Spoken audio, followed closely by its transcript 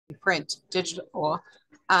print, digital,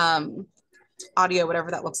 um, audio,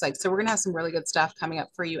 whatever that looks like. So we're going to have some really good stuff coming up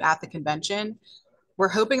for you at the convention. We're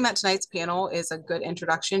hoping that tonight's panel is a good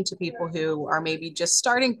introduction to people who are maybe just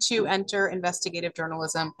starting to enter investigative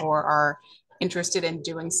journalism or are interested in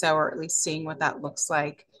doing so, or at least seeing what that looks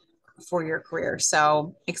like for your career.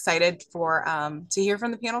 So excited for to hear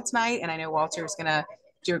from the panel tonight. And I know Walter is going to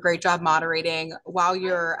do a great job moderating. While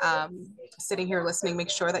you're sitting here listening, make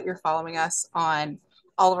sure that you're following us on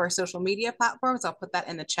all of our social media platforms. I'll put that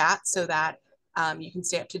in the chat so that you can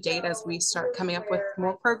stay up to date as we start coming up with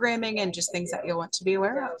more programming and just things that you'll want to be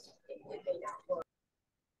aware of.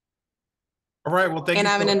 All right. Well, thank you. And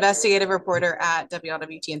I'm an investigative reporter at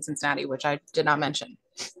WLWT in Cincinnati, which I did not mention.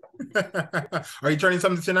 Are you turning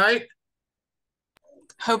something tonight?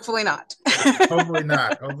 Hopefully not. Hopefully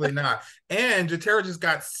not. Hopefully not. And Jatera just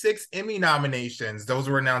got 6 Emmy nominations. Those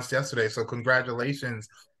were announced yesterday. So congratulations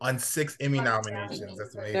on 6 Emmy nominations.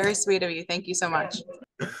 That's amazing. Very sweet of you. Thank you so much.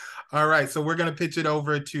 All right. So we're going to pitch it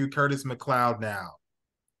over to Curtis McLeod now.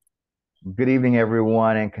 Good evening,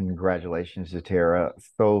 everyone, and congratulations, Jatera.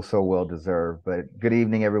 So well deserved. But good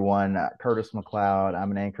evening, everyone. Curtis McLeod.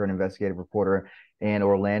 I'm an anchor and investigative reporter in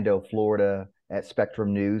Orlando, Florida at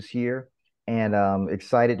Spectrum News here. And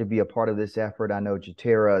excited to be a part of this effort. I know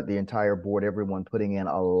Jatera, the entire board, everyone putting in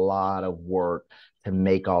a lot of work to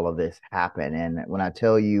make all of this happen. And when I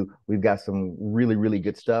tell you, we've got some really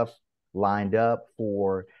good stuff lined up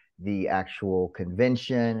for the actual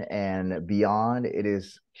convention and beyond. It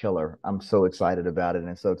is killer. I'm so excited about it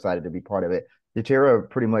and so excited to be part of it. Jatera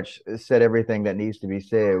pretty much said everything that needs to be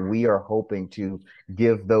said. We are hoping to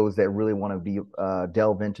give those that really want to be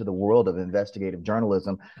delve into the world of investigative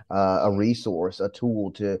journalism a resource, a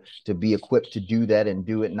tool to be equipped to do that and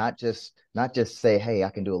do it not just say, hey, I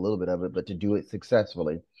can do a little bit of it, but to do it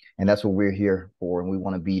successfully. And that's what we're here for. And we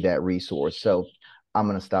want to be that resource. So I'm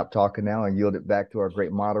going to stop talking now and yield it back to our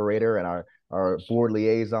great moderator and our board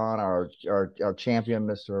liaison, our champion,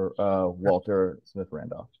 Mr. Walter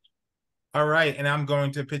Smith-Randolph. All right. And I'm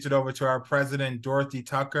going to pitch it over to our president, Dorothy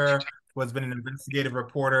Tucker, who has been an investigative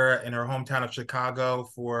reporter in her hometown of Chicago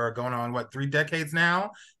for going on, 3 decades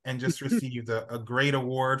now, and just received a great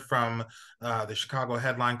award from the Chicago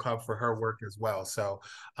Headline Club for her work as well. So,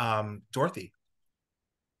 Dorothy.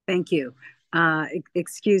 Thank you.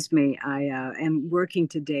 Excuse me, I am working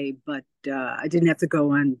today, but I didn't have to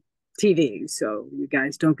go on TV, so you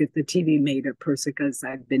guys don't get the TV made up person, because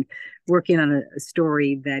I've been working on a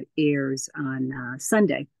story that airs on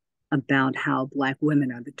Sunday about how Black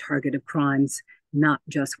women are the target of crimes, not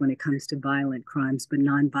just when it comes to violent crimes, but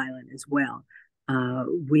nonviolent as well.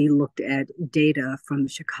 We looked at data from the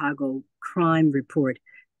Chicago Crime Report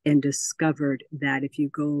and discovered that if you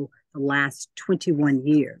go the last 21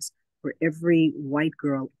 years, for every white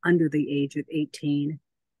girl under the age of 18,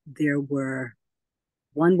 there were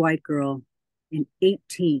one white girl and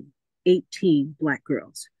 18 Black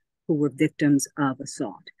girls who were victims of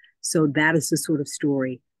assault. So that is the sort of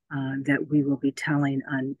story that we will be telling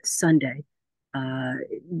on Sunday.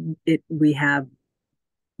 We have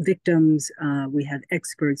victims, we have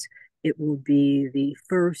experts. It will be the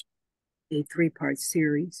first a 3-part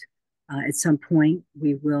series. At some point,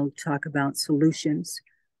 we will talk about solutions.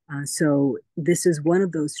 So this is one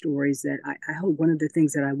of those stories that I hope, one of the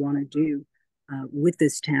things that I want to do with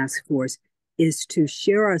this task force is to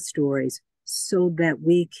share our stories so that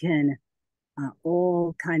we can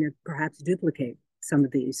all kind of perhaps duplicate some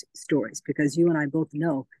of these stories, because you and I both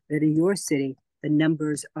know that in your city, the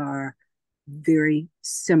numbers are very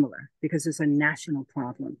similar because it's a national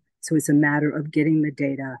problem. So it's a matter of getting the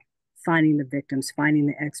data, finding the victims, finding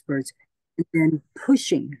the experts, and then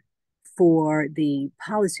pushing for the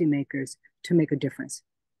policymakers to make a difference.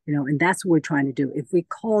 And that's what we're trying to do. If we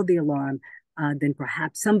call the alarm, then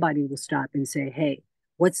perhaps somebody will stop and say, hey,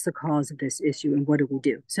 what's the cause of this issue and what do we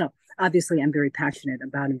do? So obviously I'm very passionate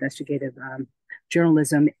about investigative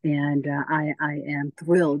journalism, and I am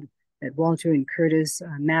thrilled that Walter and Curtis,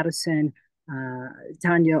 Madison,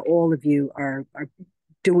 Tanya, all of you are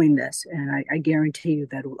doing this. And I guarantee you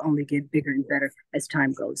that it will only get bigger and better as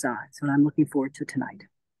time goes on. So I'm looking forward to tonight.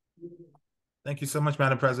 Thank you so much,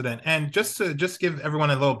 Madam President. And just to give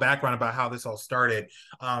everyone a little background about how this all started,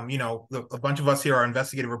 a bunch of us here are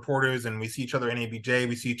investigative reporters, and we see each other in NABJ,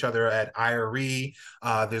 we see each other at IRE.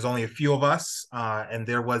 There's only a few of us, and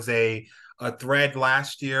there was a thread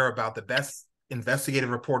last year about the best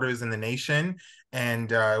investigative reporters in the nation,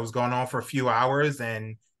 and it was going on for a few hours,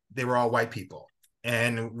 and they were all white people.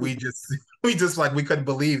 and we just we couldn't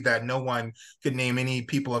believe that no one could name any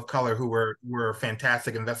people of color who were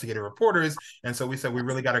fantastic investigative reporters. And so we said, we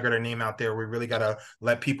really got to get our name out there. We really got to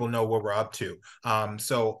let people know what we're up to.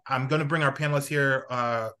 So I'm going to bring our panelists here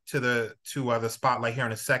to the spotlight here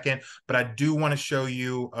in a second, but I do want to show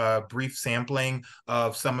you a brief sampling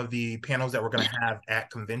of some of the panels that we're going to have at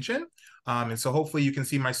convention. And so hopefully you can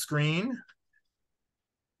see my screen.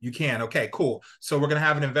 You can. Okay, cool. So we're going to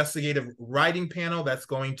have an investigative writing panel that's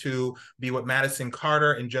going to be with Madison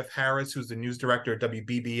Carter and Jeff Harris, who's the news director at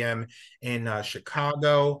WBBM in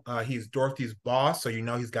Chicago. He's Dorothy's boss, so you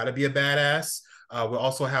know he's got to be a badass. We'll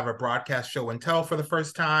also have a broadcast show and tell for the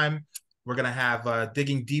first time. We're going to have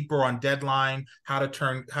digging deeper on Deadline, how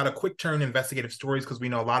to quick turn investigative stories, because we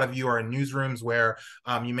know a lot of you are in newsrooms where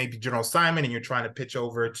you may be General Simon and you're trying to pitch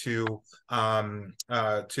over to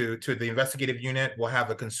the investigative unit. We'll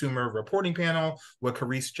have a consumer reporting panel with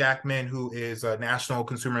Carice Jackman, who is a national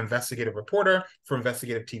consumer investigative reporter for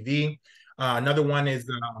investigative TV. Another one is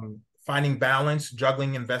finding balance,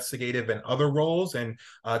 juggling investigative and other roles. And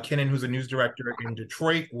Kenan, who's a news director in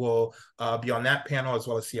Detroit, will be on that panel, as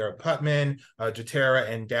well as Sierra Putman, Jatera,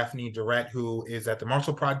 and Daphne Durrett, who is at the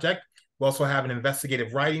Marshall Project. We'll also have an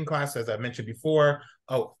investigative writing class, as I mentioned before.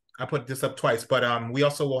 Oh, I put this up twice, but we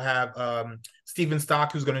also will have Stephen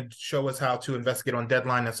Stock, who's going to show us how to investigate on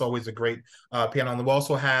Deadline. That's always a great panel. And we'll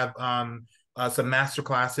also have some master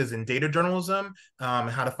classes in data journalism,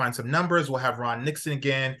 how to find some numbers. We'll have Ron Nixon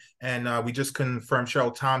again. And we just confirmed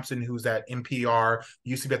Cheryl Thompson, who's at NPR,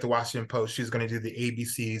 used to be at the Washington Post. She's going to do the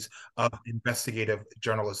ABCs of investigative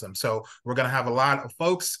journalism. So we're going to have a lot of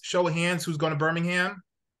folks. Show of hands, who's going to Birmingham?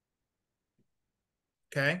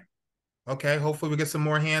 Okay. Okay, hopefully we get some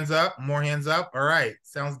more hands up. More hands up. All right,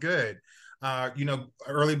 sounds good.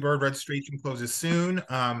 Early bird registration closes soon.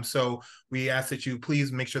 So we ask that you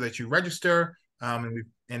please make sure that you register.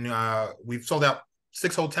 We've sold out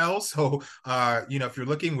 6 hotels. So, if you're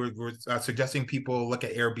looking, we're suggesting people look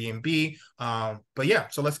at Airbnb. But yeah,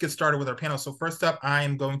 so let's get started with our panel. So first up, I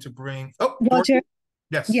am going to bring, Walter.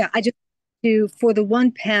 Yes. Yeah, for the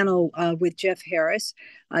one panel with Jeff Harris,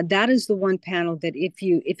 that is the one panel that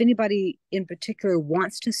if anybody in particular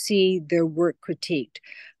wants to see their work critiqued,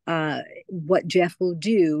 what Jeff will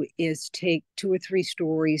do is take 2 or 3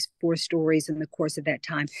 stories, 4 stories in the course of that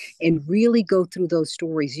time, and really go through those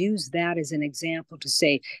stories. Use that as an example to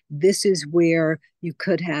say, this is where you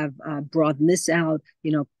could have broadened this out,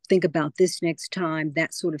 think about this next time,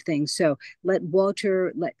 that sort of thing. So let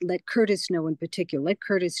Curtis know in particular, let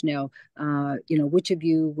Curtis know, which of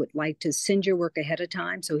you would like to send your work ahead of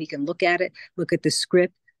time so he can look at it, look at the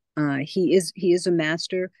script. He is a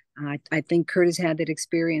master. I think Curtis had that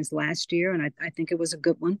experience last year, and I think it was a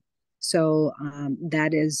good one. So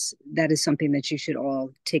that is something that you should all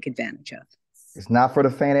take advantage of. It's not for the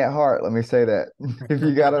faint at heart. Let me say that. If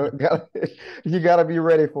you gotta be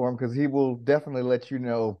ready for him, because he will definitely let you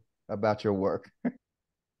know about your work.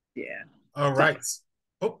 Yeah. All right.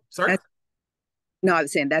 Sorry. No, I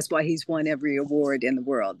was saying that's why he's won every award in the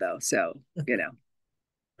world, though. So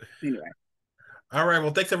anyway. All right.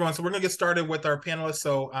 Well, thanks, everyone. So we're going to get started with our panelists.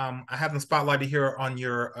 So I have them spotlighted here on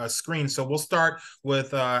your screen. So we'll start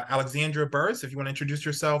with Alexandria Burris. If you want to introduce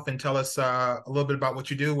yourself and tell us a little bit about what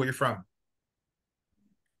you do, where you're from.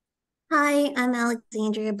 Hi, I'm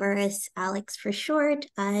Alexandria Burris, Alex for short.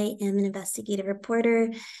 I am an investigative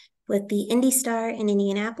reporter with the Indy Star in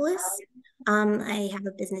Indianapolis. I have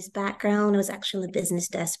a business background. I was actually on the business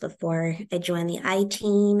desk before I joined the I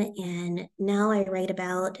team, and now I write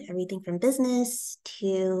about everything from business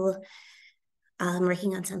to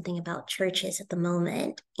working on something about churches at the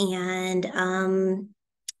moment. And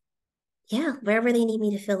wherever they need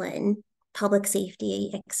me to fill in, public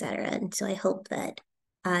safety, etc. And so I hope that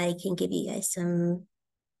I can give you guys some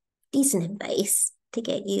decent advice to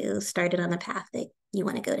get you started on the path that you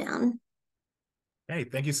want to go down. Hey,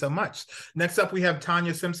 thank you so much. Next up, we have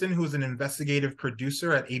Tanya Simpson, who's an investigative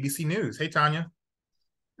producer at ABC News. Hey, Tanya.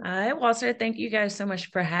 Hi, Walter. Thank you guys so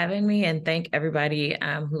much for having me, and thank everybody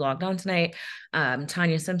who logged on tonight.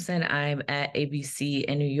 Tanya Simpson. I'm at ABC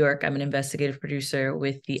in New York. I'm an investigative producer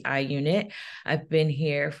with the I Unit. I've been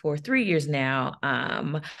here for 3 years now.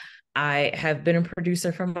 I have been a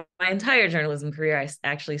producer for my entire journalism career. I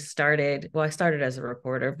actually started as a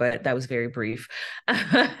reporter, but that was very brief.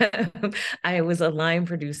 I was a line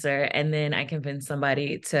producer, and then I convinced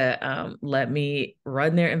somebody to let me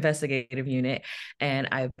run their investigative unit. And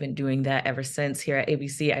I've been doing that ever since. Here at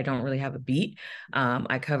ABC, I don't really have a beat.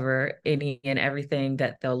 I cover any and everything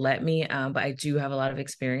that they'll let me, but I do have a lot of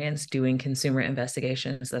experience doing consumer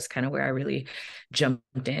investigations. That's kind of where I really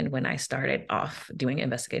jumped in when I started off doing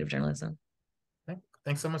investigative journalism. Okay.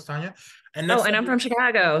 Thanks so much, Tanya. And Oh, next and I'm from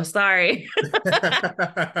Chicago. Sorry.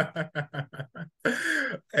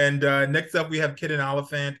 And next up, we have Kenan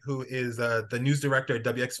Oliphant, who is the news director at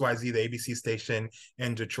WXYZ, the ABC station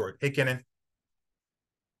in Detroit. Hey, Kenan.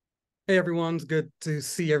 Hey, everyone. It's good to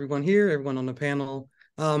see everyone here, everyone on the panel.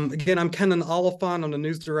 Again, I'm Kenan Oliphant. I'm the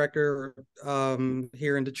news director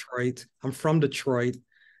here in Detroit. I'm from Detroit.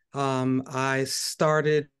 I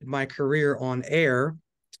started my career on air,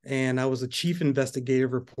 and I was a chief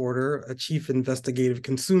investigative reporter, a chief investigative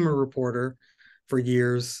consumer reporter for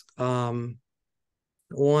years. Won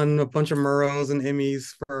a bunch of Murrows and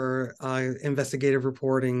Emmys for investigative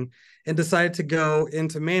reporting, and decided to go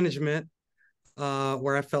into management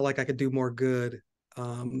where I felt like I could do more good,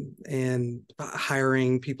 and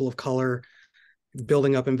hiring people of color,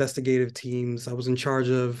 building up investigative teams. I was in charge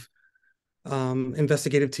of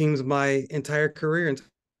investigative teams my entire career until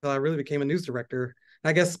I really became a news director.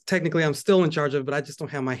 I guess technically I'm still in charge of it, but I just don't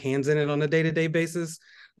have my hands in it on a day-to-day basis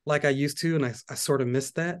like I used to, and I sort of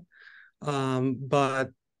missed that. But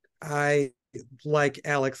I, like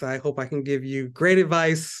Alex, I hope I can give you great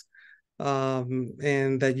advice,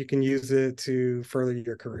 and that you can use it to further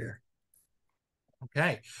your career.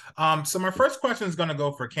 Okay. So my first question is going to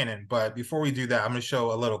go for Kenan, but before we do that, I'm going to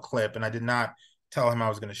show a little clip, and I did not tell him I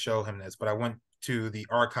was going to show him this, but I went to the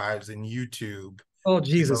archives in YouTube. Oh,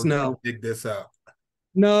 Jesus, no. Dig this up.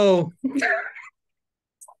 No.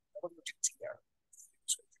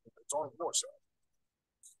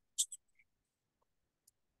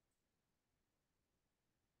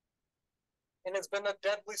 And it's been a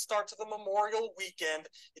deadly start to the Memorial Weekend.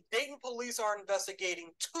 Dayton police are investigating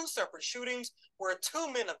 2 separate shootings where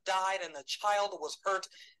 2 men have died and a child was hurt.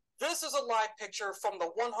 This is a live picture from the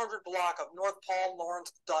 100 block of North Paul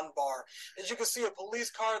Lawrence Dunbar. As you can see, a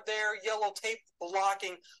police car there, yellow tape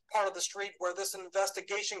blocking part of the street where this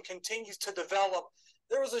investigation continues to develop.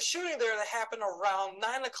 There was a shooting there that happened around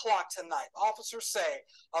 9 o'clock tonight. Officers say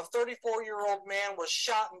a 34-year-old man was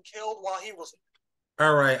shot and killed while he was...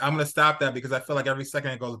 All right, I'm going to stop that because I feel like every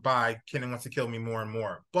second it goes by, Kenan wants to kill me more and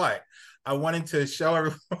more. But I wanted to show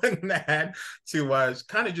everyone that to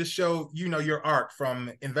kind of just show, your arc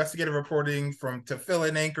from investigative reporting, to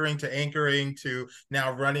fill-in anchoring to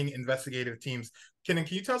now running investigative teams. Kenan,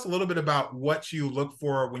 can you tell us a little bit about what you look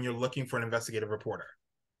for when you're looking for an investigative reporter?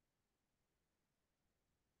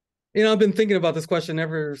 I've been thinking about this question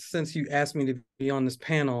ever since you asked me to be on this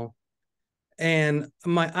panel. And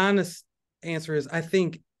my honest answer is I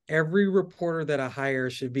think every reporter that I hire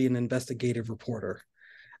should be an investigative reporter.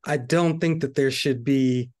 I don't think that there should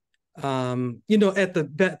be, at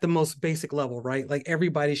the most basic level, right? Like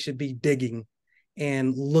everybody should be digging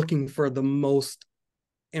and looking for the most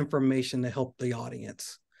information to help the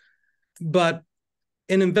audience. But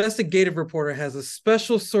an investigative reporter has a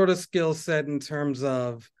special sort of skill set in terms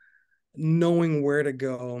of knowing where to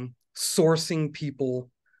go, sourcing people,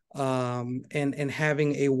 and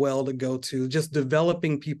having a well to go to, just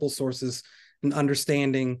developing people sources and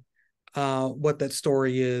understanding what that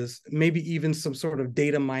story is, maybe even some sort of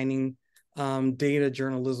data mining, data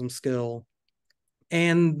journalism skill.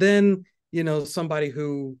 And then, somebody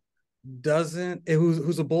who's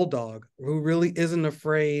a bulldog, who really isn't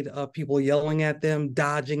afraid of people yelling at them,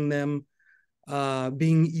 dodging them,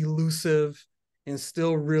 being elusive, and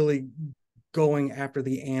still really going after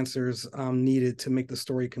the answers needed to make the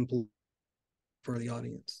story complete for the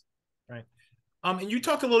audience. Right. And you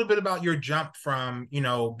talked a little bit about your jump from,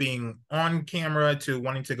 being on camera to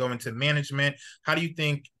wanting to go into management. How do you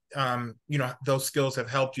think, those skills have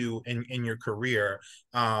helped you in your career?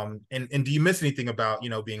 And do you miss anything about,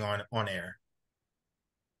 being on air?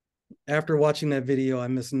 After watching that video, I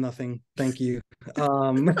miss nothing. Thank you.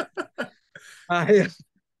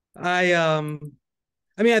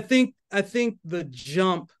 I think the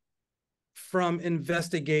jump from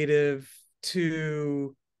investigative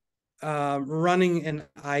to running an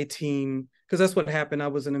I team, because that's what happened. I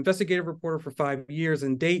was an investigative reporter for 5 years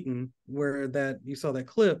in Dayton, where that you saw that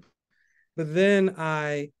clip. But then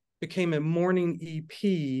I became a morning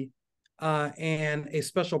EP and a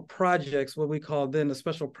special projects, what we called then a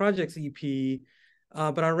special projects EP.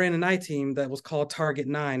 But I ran an I team that was called Target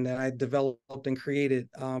 9 that I developed and created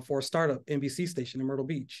for a startup NBC station in Myrtle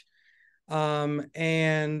Beach.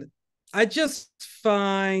 And I just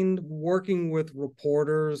find working with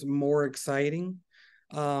reporters more exciting,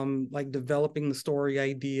 like developing the story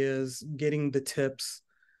ideas, getting the tips,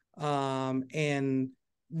 and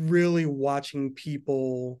really watching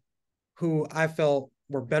people who I felt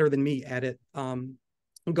were better than me at it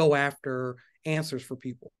go after answers for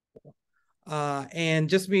people. And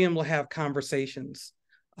just being able to have conversations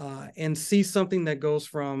and see something that goes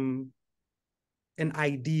from an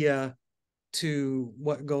idea to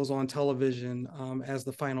what goes on television as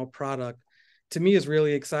the final product, to me is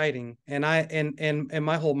really exciting. And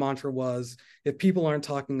my whole mantra was, if people aren't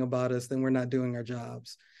talking about us, then we're not doing our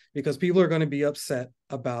jobs, because people are going to be upset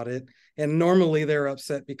about it. And normally they're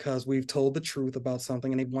upset because we've told the truth about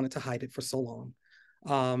something and they wanted to hide it for so long.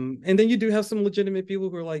 And then you do have some legitimate people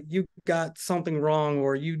who are like, you got something wrong,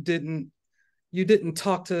 or you didn't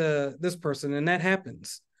talk to this person, and that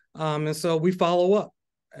happens. And so we follow up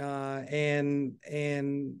and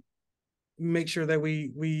make sure that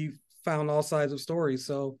we found all sides of stories.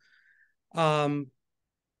 So I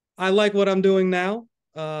like what I'm doing now,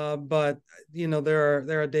 but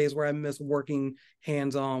there are days where I miss working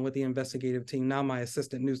hands-on with the investigative team. Now my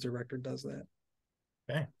assistant news director does that.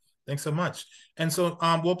 Okay, thanks so much. And so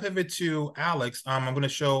we'll pivot to Alex. I'm going to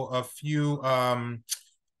show a few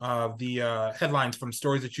the headlines from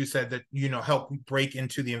stories that you said that helped break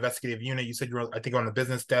into the investigative unit. You said you were, I think, on the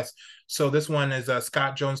business desk. So this one is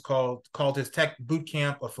Scott Jones called his tech boot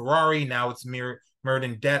camp a Ferrari. Now it's mired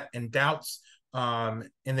in debt and doubts. And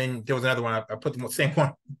then there was another one. I put the same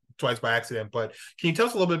one twice by accident. But can you tell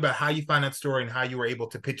us a little bit about how you found that story and how you were able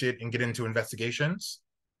to pitch it and get into investigations?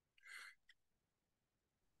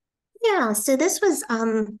 Yeah, so this was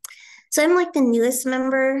so I'm like the newest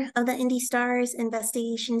member of the Indie Stars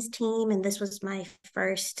investigations team, and this was my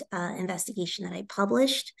first investigation that I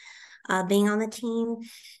published, being on the team.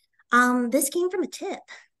 This came from a tip.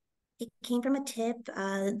 It came from a tip.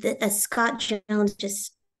 Scott Jones,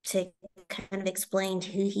 just to kind of explain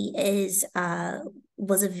who he is,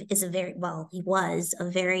 was a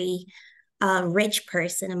very rich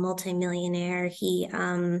person, a multimillionaire. He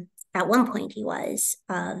at one point he was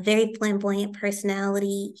a very flamboyant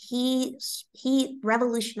personality. He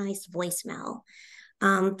revolutionized voicemail,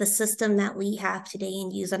 the system that we have today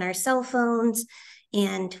and use on our cell phones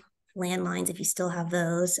and landlines, if you still have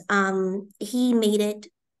those. He made it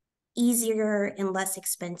easier and less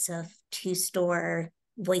expensive to store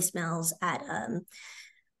voicemails at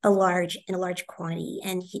a large quantity,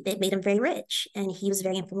 and it made him very rich. And he was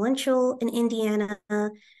very influential in Indiana.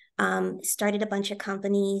 Started a bunch of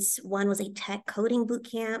companies. One was a tech coding boot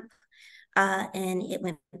camp, and it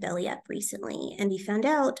went belly up recently. And we found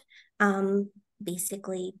out,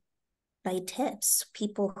 basically by tips,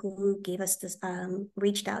 people who gave us this,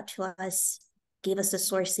 reached out to us, gave us the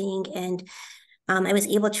sourcing, and I was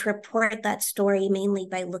able to report that story mainly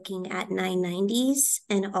by looking at 990s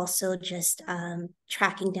and also just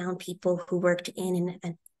tracking down people who worked in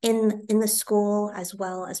the school, as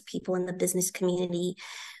well as people in the business community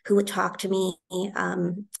who would talk to me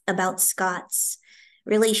about Scott's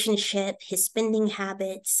relationship, his spending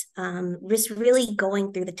habits, just really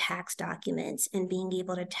going through the tax documents and being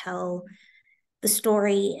able to tell the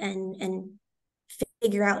story and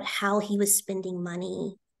figure out how he was spending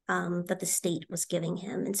money that the state was giving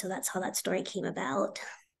him. And so that's how that story came about.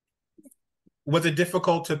 Was it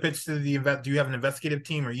difficult to pitch to do you have an investigative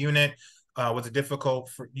team or unit? Was it difficult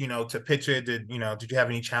for, to pitch it? Did you have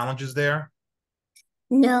any challenges there?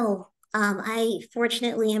 No, I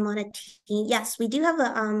fortunately am on a team. Yes, we do have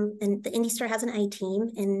and the Indie Star has an I team,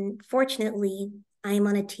 and fortunately I am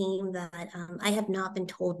on a team that I have not been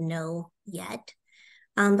told no yet.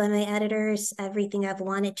 By my editors. Everything I've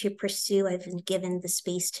wanted to pursue, I've been given the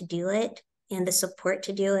space to do it and the support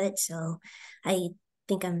to do it. So I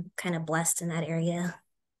think I'm kind of blessed in that area.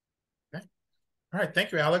 Okay. All right.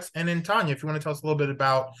 Thank you, Alex. And then Tanya, if you want to tell us a little bit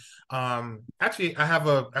about, actually, I have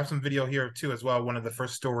some video here too as well. One of the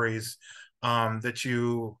first stories that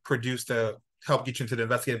you produced to help get you into the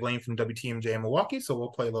investigative lane from WTMJ in Milwaukee. So we'll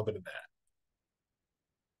play a little bit of that.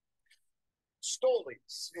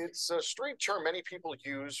 Stolies. It's a street term many people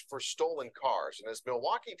use for stolen cars. And as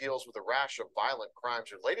Milwaukee deals with a rash of violent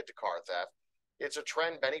crimes related to car theft, it's a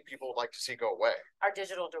trend many people would like to see go away. Our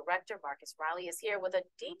digital director, Marcus Riley, is here with the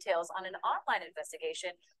details on an online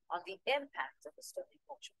investigation on the impact of the stolen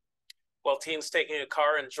culture. Well, teens taking a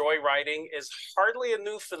car and joyriding is hardly a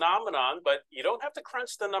new phenomenon, but you don't have to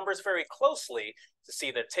crunch the numbers very closely to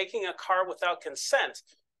see that taking a car without consent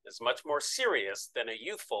is much more serious than a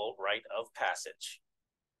youthful rite of passage.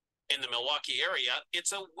 In the Milwaukee area, it's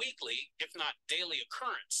a weekly, if not daily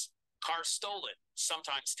occurrence. Cars stolen,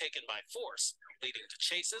 sometimes taken by force, leading to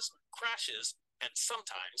chases, crashes, and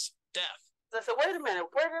sometimes death. I said, wait a minute,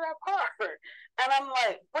 where did our car? And I'm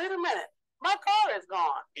like, wait a minute, my car is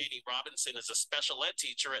gone. Annie Robinson is a special ed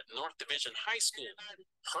teacher at North Division High School.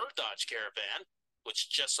 Her Dodge Caravan,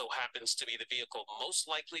 which just so happens to be the vehicle most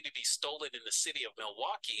likely to be stolen in the city of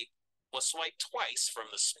Milwaukee, was swiped twice from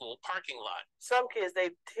the school parking lot. Some kids,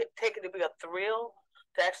 they take it to be a thrill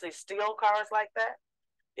to actually steal cars like that.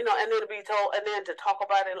 you know, and then to be told, and then to talk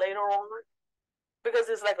about it later on, because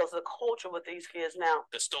it's like it's a culture with these kids now.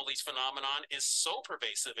 The Stolies phenomenon is so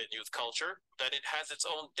pervasive in youth culture that it has its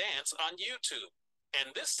own dance on YouTube.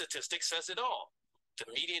 And this statistic says it all. The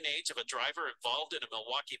median age of a driver involved in a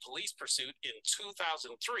Milwaukee police pursuit in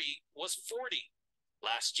 2003 was 40.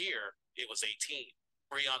 Last year, it was 18.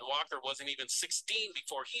 Breon Walker wasn't even 16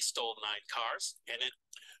 before he stole 9 cars, and it.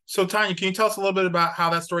 So Tanya, can you tell us a little bit about how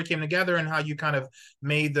that story came together and how you kind of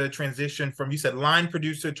made the transition from, you said, line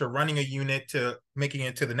producer to running a unit to making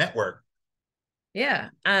it to the network? Yeah.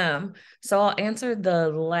 So I'll answer the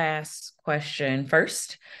last question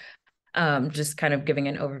first. Just kind of giving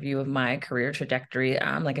an overview of my career trajectory.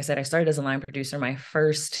 Like I said, I started as a line producer. My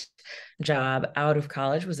first job out of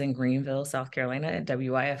college was in Greenville, South Carolina at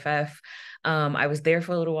WIFF. I was there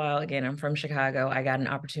for a little while. Again, I'm from Chicago. I got an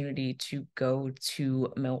opportunity to go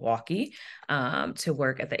to Milwaukee to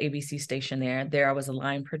work at the ABC station there. There I was a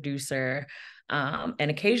line producer.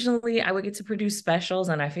 And occasionally I would get to produce specials,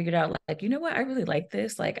 and I figured out, like, you know what, I really like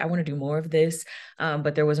this. Like, I want to do more of this.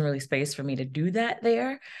 But there wasn't really space for me to do that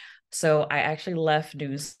there. So I actually left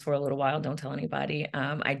news for a little while. Don't tell anybody.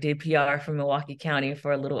 I did PR for Milwaukee County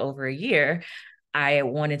for a little over a year. I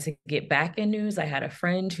wanted to get back in news. I had a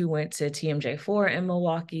friend who went to TMJ4 in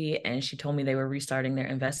Milwaukee, and she told me they were restarting their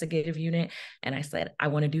investigative unit. And I said, I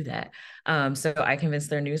want to do that. So I convinced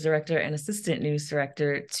their news director and assistant news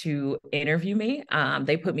director to interview me.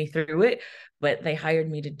 They put me through it, but they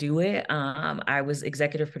hired me to do it. I was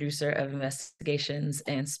executive producer of investigations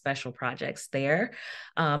and special projects there.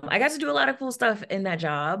 I got to do a lot of cool stuff in that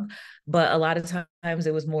job, but a lot of times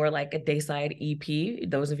it was more like a dayside EP.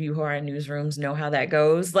 Those of you who are in newsrooms know how that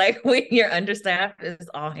goes. Like, when you're understaffed, it's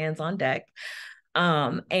all hands on deck.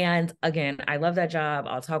 And again, I love that job.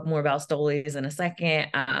 I'll talk more about Stolies in a second.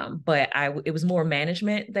 But it was more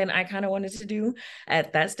management than I kind of wanted to do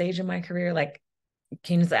at that stage in my career. Like,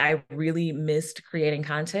 I really missed creating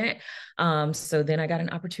content. So then I got an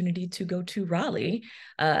opportunity to go to Raleigh,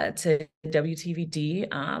 to WTVD.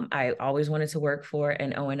 I always wanted to work for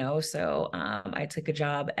an O&O. So I took a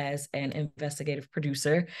job as an investigative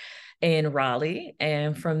producer in Raleigh.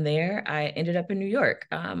 And from there, I ended up in New York.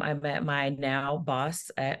 I met my now boss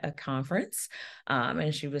at a conference.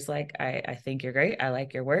 And she was like, I think you're great. I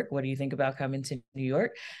like your work. What do you think about coming to New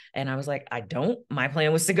York? And I was like, I don't. My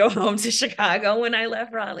plan was to go home to Chicago when I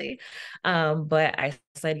left Raleigh. But I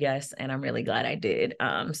said yes, and I'm really glad I did.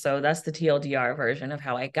 So that's the TLDR version of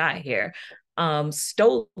how I got here.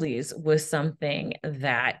 Stolies was something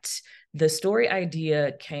that the story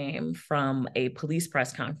idea came from a police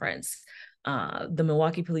press conference. The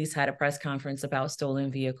Milwaukee police had a press conference about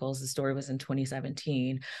stolen vehicles. The story was in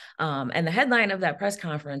 2017. And the headline of that press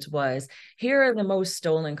conference was, here are the most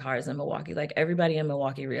stolen cars in Milwaukee. Like, everybody in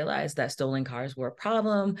Milwaukee realized that stolen cars were a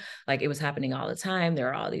problem. Like, it was happening all the time. There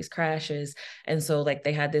were all these crashes. And so, like,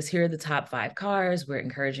 they had this, here are the top 5 cars. We're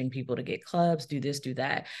encouraging people to get clubs, do this, do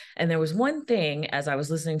that. And there was one thing, as I was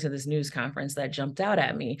listening to this news conference, that jumped out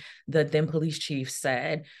at me. The then police chief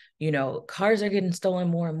said, you know, cars are getting stolen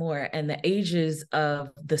more and more, and the ages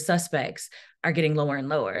of the suspects are getting lower and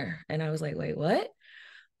lower. And I was like, wait, what?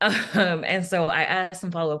 And so I asked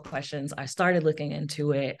some follow-up questions. I started looking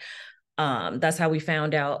into it. That's how we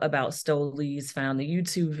found out about Stolies, found the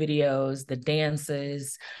YouTube videos, the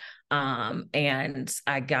dances. And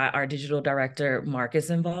I got our digital director,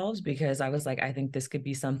 Marcus, involved, because I was like, I think this could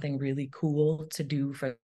be something really cool to do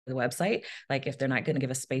for the website. Like, if they're not going to give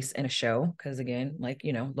us space in a show, because again, like,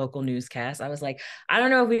 you know, local newscast, I was like, I don't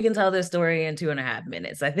know if we can tell this story in 2.5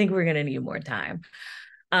 minutes. I think we're going to need more time.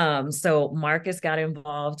 So Marcus got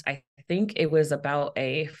involved. I think it was about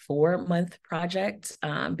a 4-month project,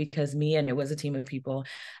 because it was a team of people.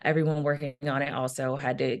 Everyone working on it also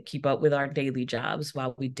had to keep up with our daily jobs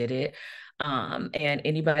while we did it. And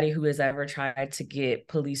anybody who has ever tried to get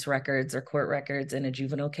police records or court records in a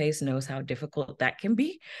juvenile case knows how difficult that can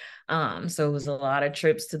be. So it was a lot of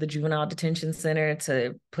trips to the juvenile detention center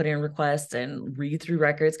to put in requests and read through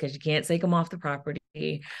records, because you can't take them off the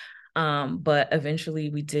property. But eventually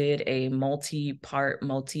we did a multi-part,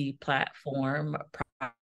 multi-platform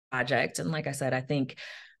project. And like I said, I think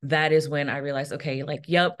that is when I realized, okay, like,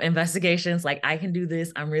 yep, investigations, like, I can do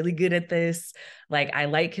this. I'm really good at this. Like, I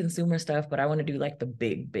like consumer stuff, but I want to do like the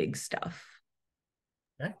big, big stuff.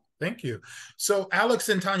 Okay, thank you. So Alex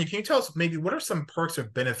and Tanya, can you tell us maybe what are some perks or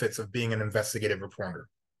benefits of being an investigative reporter?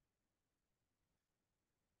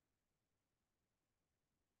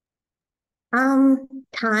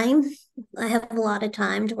 Time. I have a lot of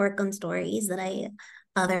time to work on stories that I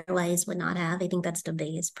otherwise would not have. I think that's the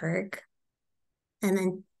biggest perk. And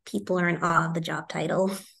then people are in awe of the job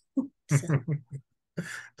title. So.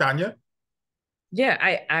 Tanya?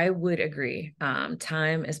 Yeah, I would agree.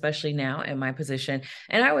 Time, especially now in my position.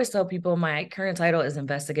 And I always tell people my current title is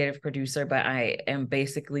investigative producer, but I am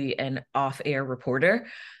basically an off-air reporter.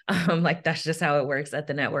 Like that's just how it works at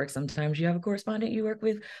the network. Sometimes you have a correspondent you work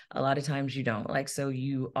with, a lot of times you don't. Like, so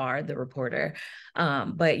you are the reporter.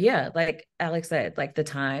 But yeah, like Alex said, like the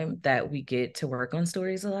time that we get to work on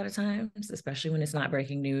stories a lot of times, especially when it's not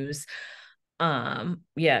breaking news,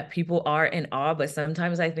 yeah, people are in awe, but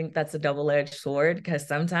sometimes I think that's a double-edged sword because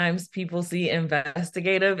sometimes people see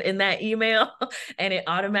investigative in that email and it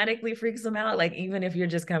automatically freaks them out. Like even if you're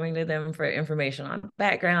just coming to them for information on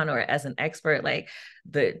background or as an expert, like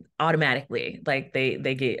the automatically like they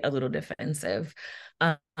get a little defensive.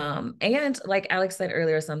 And like Alex said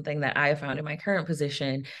earlier, something that I found in my current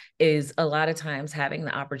position is a lot of times having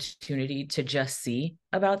the opportunity to just see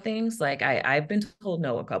about things. Like I've been told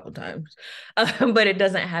no a couple times, but it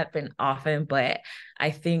doesn't happen often. But I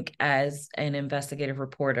think as an investigative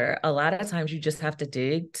reporter, a lot of times you just have to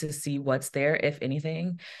dig to see what's there, if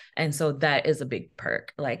anything. And so that is a big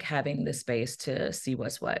perk, like having the space to see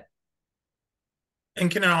what's what. And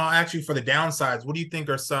can I ask you for the downsides? What do you think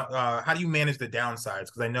are some? How do you manage the downsides?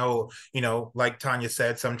 Because I know, like Tanya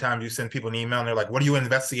said, sometimes you send people an email and they're like, "What are you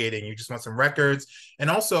investigating?" You just want some records. And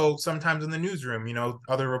also, sometimes in the newsroom,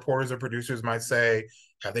 other reporters or producers might say,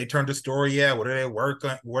 "Have they turned a story yet? What are they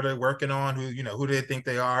working? What are they working on? Who do they think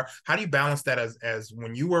they are?" How do you balance that as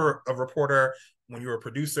when you were a reporter, when you were a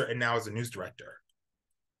producer, and now as a news director?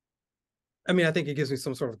 I mean, I think it gives me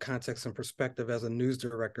some sort of context and perspective as a news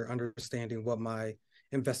director, understanding what my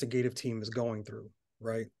investigative team is going through,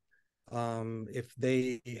 right? If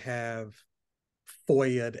they have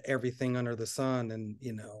FOIA'd everything under the sun and,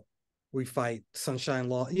 we fight sunshine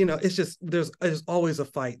law, it's just, there's always a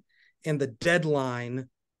fight. And the deadline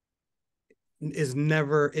is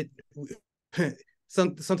never,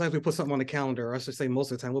 sometimes we put something on the calendar, or I should say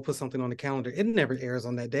most of the time we'll put something on the calendar. It never airs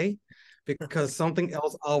on that day because something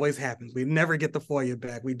else always happens. We never get the FOIA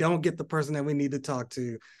back. We don't get the person that we need to talk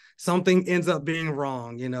to. Something ends up being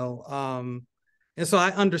wrong, and so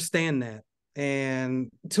I understand that,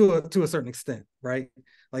 and to a certain extent, right?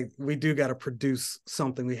 Like we do got to produce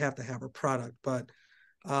something. We have to have a product, but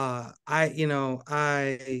I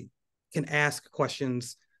can ask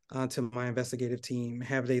questions to my investigative team.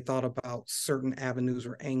 Have they thought about certain avenues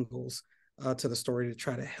or angles to the story to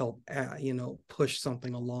try to help, push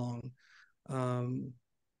something along?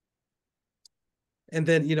 And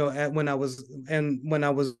then, when I was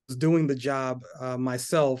doing the job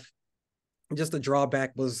myself, just the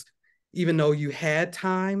drawback was, even though you had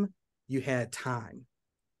time,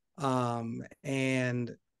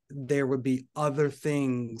 and there would be other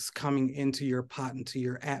things coming into your pot, into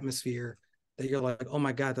your atmosphere, that you're like, oh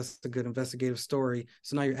my God, that's a good investigative story.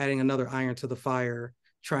 So now you're adding another iron to the fire,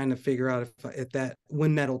 trying to figure out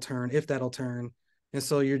when that'll turn, if that'll turn. And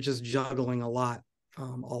so you're just juggling a lot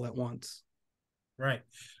all at once. Right.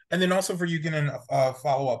 And then also for you getting a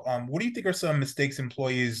follow-up, what do you think are some mistakes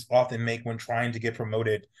employees often make when trying to get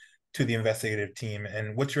promoted to the investigative team?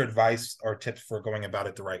 And what's your advice or tips for going about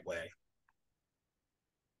it the right way?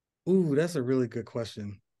 Ooh, that's a really good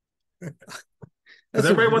question. Because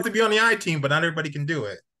everybody wants to be on the I team, but not everybody can do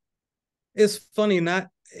it. It's funny, not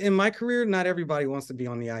in my career, not everybody wants to be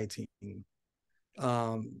on the I team.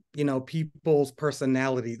 People's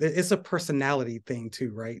personality, it's a personality thing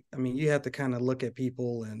too, right? I mean, you have to kind of look at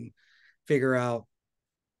people and figure out,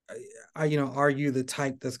 are you the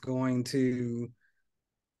type that's going to,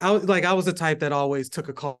 I was the type that always took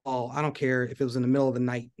a call. I don't care if it was in the middle of the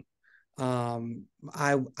night.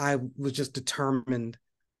 I was just determined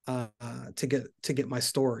to get my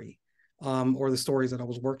story, or the stories that I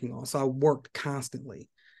was working on. So I worked constantly,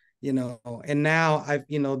 and now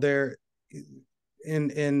there,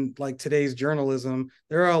 in like today's journalism,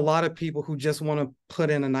 there are a lot of people who just want to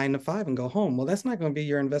put in a 9 to 5 and go home. Well, that's not going to be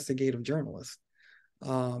your investigative journalist.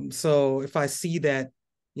 So if I see that,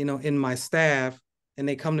 in my staff, and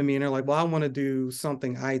they come to me and they're like, well, I want to do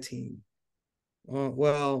something I team.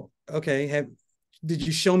 Well, okay. Did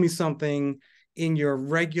you show me something in your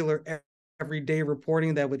regular everyday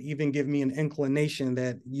reporting that would even give me an inclination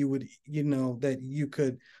that you would, that you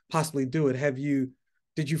could possibly do it?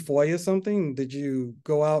 Did you FOIA something? Did you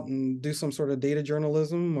go out and do some sort of data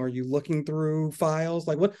journalism? Are you looking through files?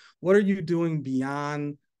 Like what are you doing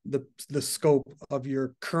beyond the scope of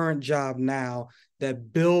your current job now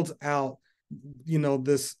that builds out,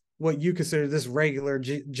 this, what you consider this regular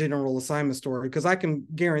general assignment story? Because I can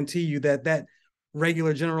guarantee you that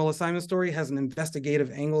regular general assignment story has an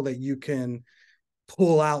investigative angle that you can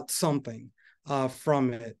pull out something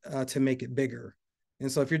from it to make it bigger.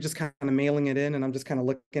 And so if you're just kind of mailing it in and I'm just kind of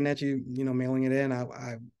looking at you, mailing it in,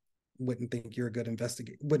 I wouldn't think you're a good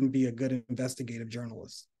wouldn't be a good investigative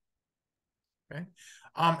journalist. Okay.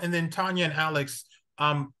 And then Tanya and Alex,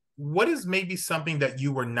 what is maybe something that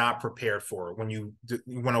you were not prepared for when you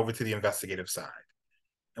went over to the investigative side?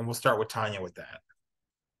 And we'll start with Tanya with that.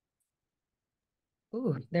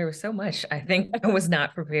 Ooh, there was so much I think I was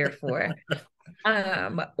not prepared for.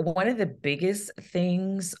 One of the biggest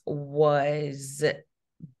things was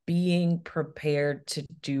being prepared to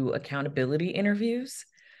do accountability interviews.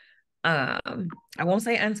 I won't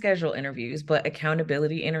say unscheduled interviews, but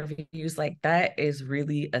accountability interviews, like that is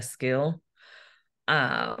really a skill.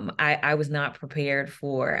 I was not prepared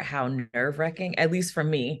for how nerve-wracking, at least for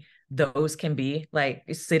me, those can be, like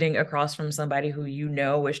sitting across from somebody who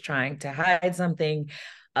is trying to hide something,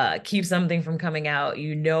 keep something from coming out,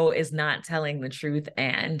 is not telling the truth,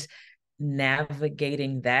 and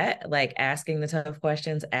navigating that, like asking the tough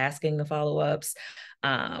questions, asking the follow-ups,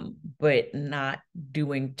 but not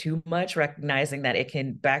doing too much, recognizing that it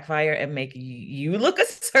can backfire and make you look a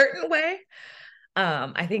certain way.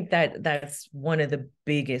 I think that's one of the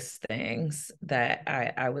biggest things that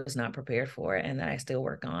I was not prepared for and that I still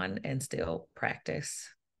work on and still practice.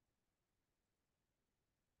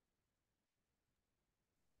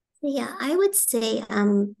 Yeah, I would say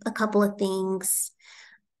a couple of things.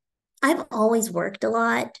 I've always worked a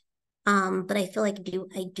lot, but I feel like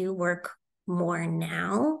I do work more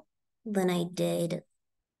now than I did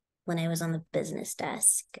when I was on the business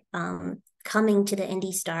desk. Coming to the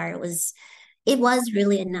Indie Star, it was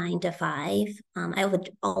really a 9 to 5. I would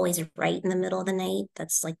always write in the middle of the night.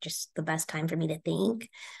 That's like just the best time for me to think.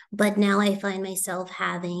 But now I find myself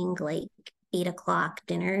having like 8 o'clock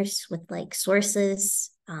dinners with like sources,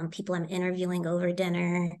 people I'm interviewing over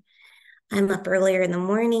dinner. I'm up earlier in the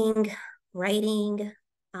morning writing.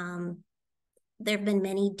 There have been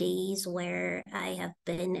many days where I have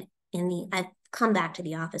been I've come back to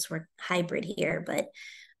the office. We're hybrid here, but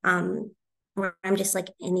where I'm just like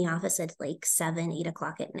in the office at like 7, 8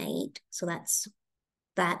 o'clock at night. So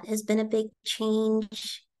that has been a big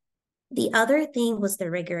change. The other thing was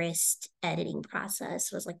the rigorous editing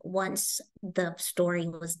process. Was like once the story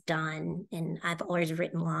was done, and I've always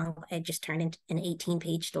written long, I just turned into an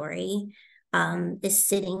 18-page story, is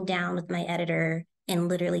sitting down with my editor and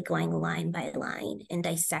literally going line by line and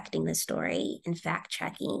dissecting the story and fact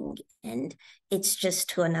checking. And it's just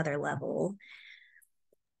to another level.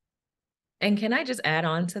 And can I just add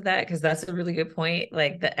on to that? Because that's a really good point,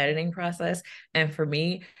 like the editing process. And for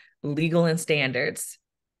me, legal and standards,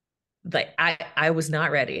 like I was not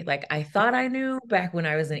ready. Like I thought I knew back when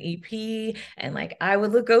I was an EP, and like I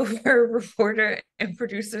would look over reporter and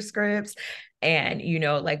producer scripts, and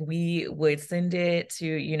like we would send it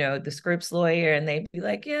to the scripts lawyer and they'd be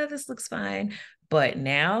like, yeah, this looks fine. But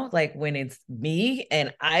now, like when it's me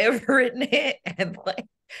and I have written it, and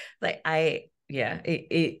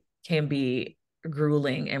it can be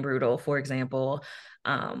grueling and brutal. For example,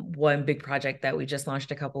 one big project that we just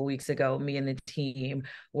launched a couple weeks ago, me and the team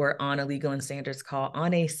were on a legal and standards call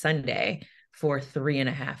on a Sunday for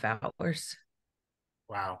 3.5 hours.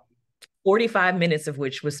 Wow. 45 minutes of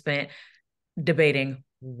which was spent debating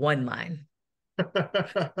one line.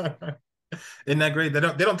 Isn't that great? They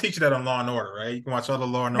don't teach you that on Law and Order, right? You can watch all the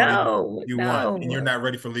Law and Order you want, and you're not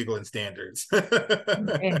ready for legal and standards.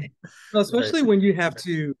 Especially when you have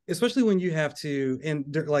to, in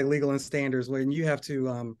like legal and standards, when you have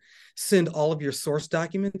to send all of your source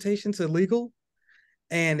documentation to legal,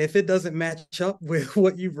 and if it doesn't match up with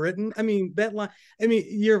what you've written,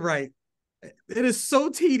 you're right. It is so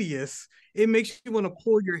tedious. It makes you want to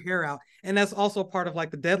pull your hair out, and that's also part of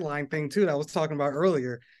like the deadline thing too that I was talking about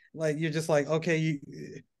earlier. Like you're just like, okay,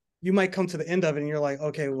 you might come to the end of it and you're like,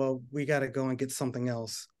 okay, well, we got to go and get something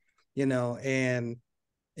else, and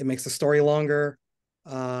it makes the story longer.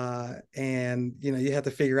 And you have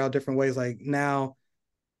to figure out different ways. Like now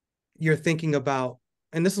you're thinking about,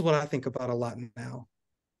 and this is what I think about a lot now.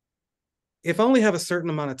 If I only have a certain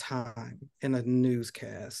amount of time in a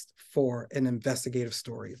newscast for an investigative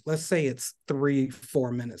story, let's say it's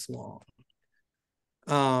 3-4 minutes long.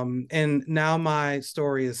 And now my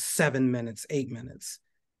story is 7 minutes, 8 minutes.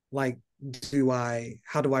 Like,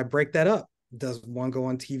 how do I break that up? Does one go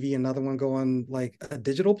on TV, another one go on like a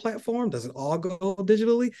digital platform? Does it all go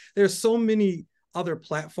digitally? There's so many other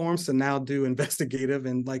platforms to now do investigative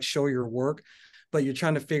and like show your work, but you're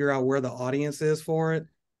trying to figure out where the audience is for it.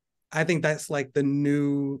 I think that's like the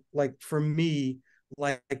new, like for me,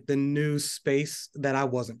 like the new space that I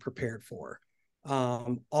wasn't prepared for.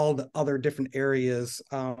 All the other different areas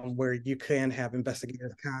where you can have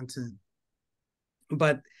investigative content.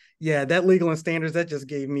 But yeah, that legal and standards, that just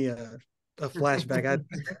gave me a flashback. I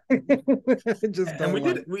just don't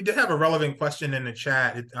And we did have a relevant question in the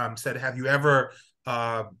chat. It said, have you ever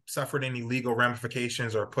suffered any legal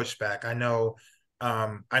ramifications or pushback? I know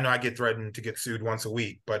I get threatened to get sued once a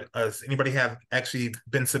week, but does anybody have actually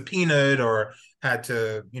been subpoenaed or had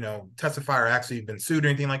to, testify or actually been sued or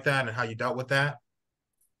anything like that, and how you dealt with that?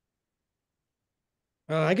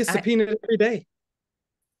 I get subpoenaed every day.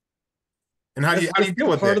 And how do you deal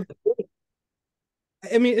with it?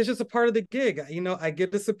 I mean, it's just a part of the gig. I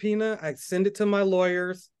get the subpoena, I send it to my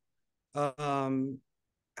lawyers.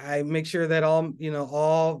 I make sure that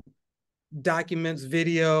all documents,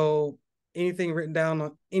 video, anything written down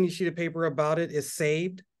on any sheet of paper about it is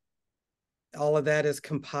saved. All of that is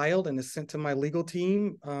compiled and is sent to my legal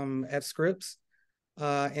team at Scripps.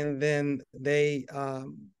 And then they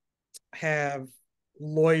have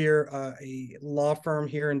a law firm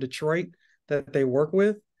here in Detroit that they work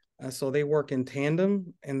with. So they work in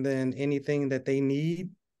tandem, and then anything that they need,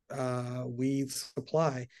 we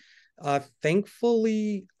supply.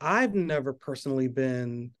 Thankfully, I've never personally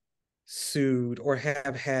been sued or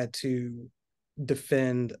have had to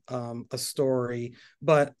defend a story,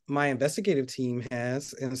 but my investigative team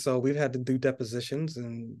has, and so we've had to do depositions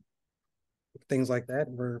and things like that.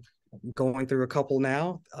 We're going through a couple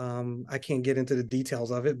now. I can't get into the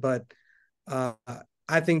details of it, but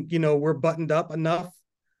I think we're buttoned up enough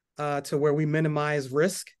to where we minimize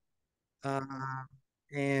risk,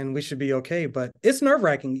 and we should be okay. But it's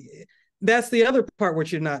nerve-wracking. That's the other part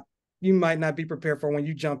which you might not be prepared for when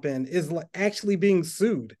you jump in, is actually being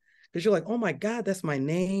sued, because you're like, oh my God, that's my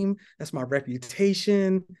name, that's my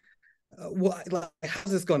reputation. How's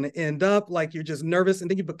this going to end up? Like, you're just nervous,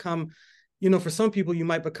 and then you become, for some people, you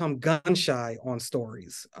might become gun shy on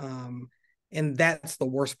stories. And that's the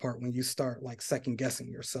worst part, when you start like second guessing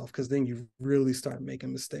yourself, because then you really start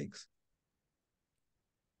making mistakes.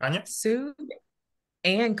 Anya? Sued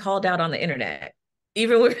and called out on the internet,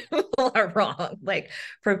 even when people are wrong, like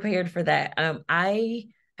prepared for that. I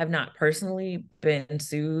have not personally been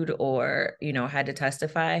sued or, had to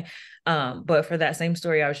testify. But for that same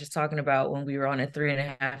story I was just talking about, when we were on a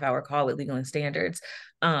 3.5-hour call with Legal and Standards,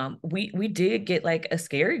 we did get like a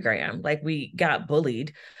scarygram, like we got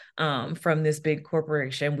bullied from this big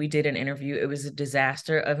corporation. We did an interview. It was a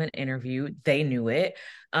disaster of an interview. They knew it.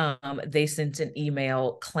 They sent an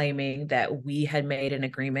email claiming that we had made an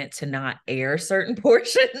agreement to not air certain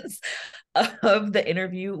portions of the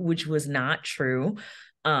interview, which was not true.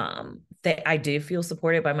 That I did feel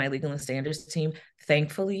supported by my Legal and Standards team.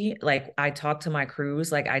 Thankfully, like, I talk to my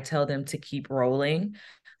crews, like I tell them to keep rolling,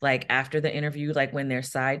 like after the interview, like when their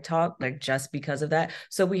side talk, like just because of that.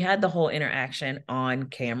 So we had the whole interaction on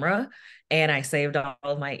camera, and I saved all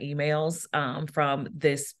of my emails from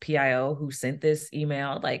this PIO who sent this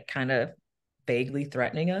email, like kind of vaguely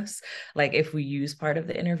threatening us, like if we use part of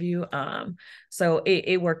the interview. So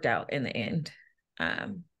it worked out in the end.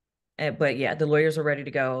 But yeah, the lawyers were ready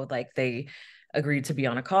to go. Like, they agreed to be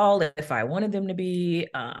on a call if I wanted them to be.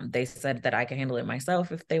 They said that I could handle it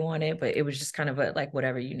myself if they wanted, but it was just kind of like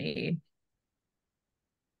whatever you need.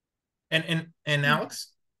 And Alex?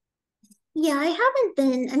 Yeah, I've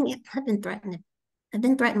been threatened. I've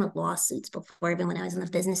been threatened with lawsuits before, even when I was on the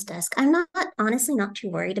business desk. I'm honestly not too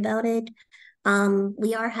worried about it.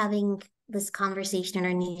 We are having this conversation in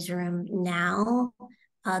our newsroom now,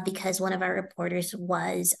 because one of our reporters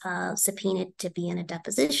was subpoenaed to be in a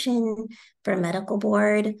deposition for a medical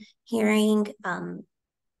board hearing.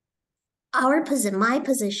 My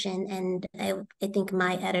position, and I think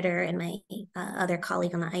my editor and my other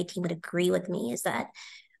colleague on the IT would agree with me, is that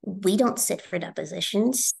we don't sit for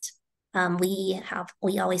depositions. We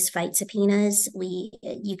always fight subpoenas.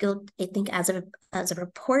 I think as a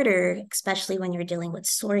reporter, especially when you're dealing with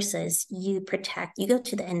sources, you go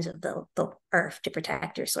to the ends of the earth to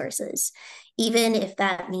protect your sources, even if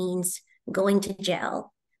that means going to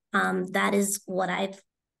jail. That is what I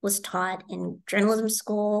was taught in journalism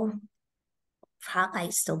school. I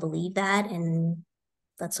still believe that, and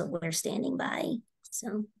that's what we're standing by.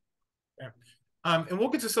 So. Yeah. And we'll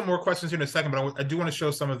get to some more questions here in a second, but I do want to show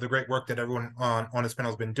some of the great work that everyone on this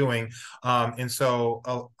panel has been doing. And so,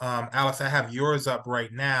 Alex, I have yours up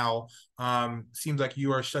right now. Seems like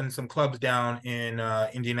you are shutting some clubs down in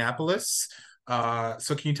Indianapolis.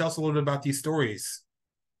 So can you tell us a little bit about these stories?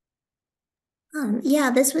 Yeah,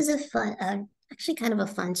 this was actually kind of a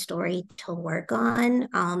fun story to work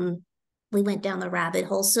on. We went down the rabbit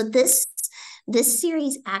hole. So This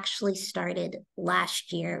series actually started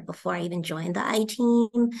last year before I even joined the I team.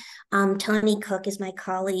 Tony Cook is my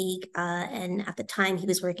colleague, and at the time he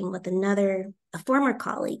was working with a former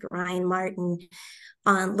colleague, Ryan Martin,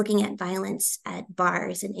 on looking at violence at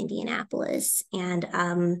bars in Indianapolis.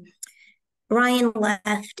 And Ryan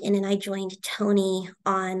left, and then I joined Tony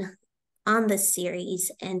on this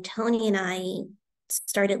series, and Tony and I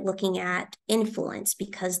started looking at influence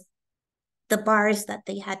because the bars that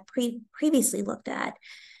they had previously looked at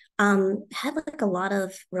had like a lot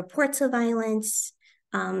of reports of violence.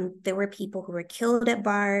 There were people who were killed at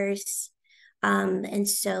bars. And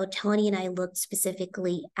so Tony and I looked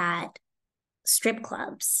specifically at strip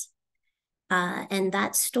clubs. And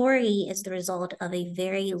that story is the result of a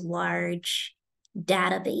very large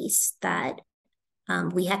database that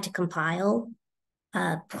we had to compile,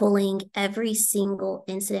 pulling every single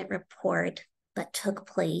incident report that took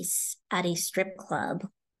place at a strip club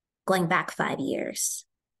going back 5 years,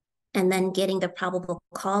 and then getting the probable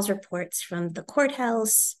cause reports from the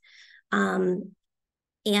courthouse, and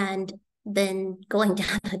then going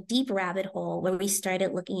down a deep rabbit hole where we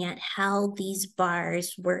started looking at how these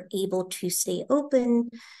bars were able to stay open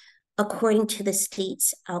according to the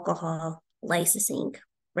state's alcohol licensing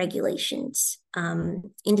regulations.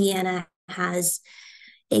 Indiana has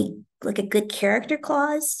a good character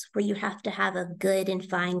clause where you have to have a good and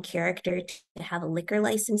fine character to have a liquor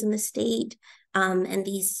license in the state. And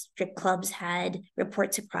these strip clubs had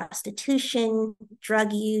reports of prostitution,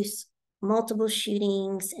 drug use, multiple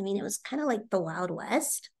shootings. I mean, it was kind of like the Wild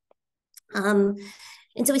West.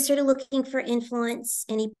 And so we started looking for influence,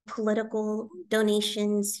 any political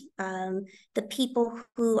donations. The people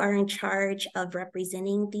who are in charge of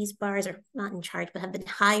representing these bars, or not in charge, but have been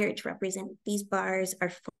hired to represent these bars,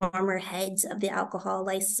 are former heads of the Alcohol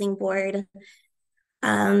Licensing Board.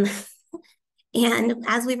 And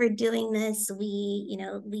as we were doing this, we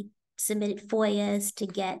submitted FOIAs to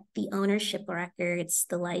get the ownership records,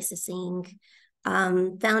 the licensing,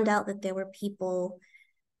 found out that there were people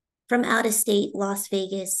from out of state, Las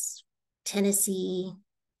Vegas, Tennessee,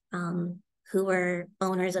 who were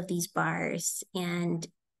owners of these bars. And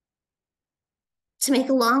to make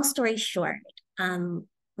a long story short,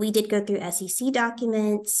 we did go through SEC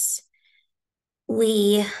documents.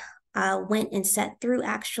 We went and sat through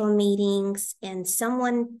actual meetings, and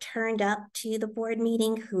someone turned up to the board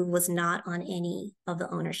meeting who was not on any of the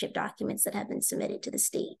ownership documents that had been submitted to the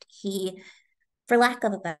state. He, for lack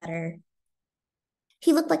of a better,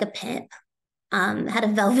 he looked like a pimp, had a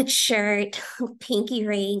velvet shirt, pinky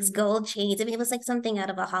rings, gold chains. I mean, it was like something out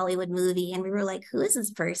of a Hollywood movie. And we were like, who is this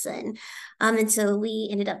person? And so we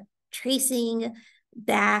ended up tracing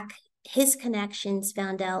back his connections,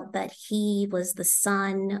 found out that he was the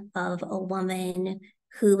son of a woman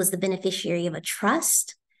who was the beneficiary of a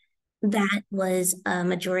trust that was a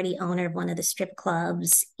majority owner of one of the strip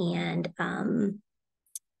clubs. And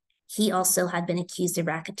he also had been accused of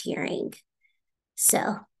racketeering.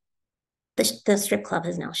 So the strip club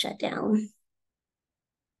has now shut down.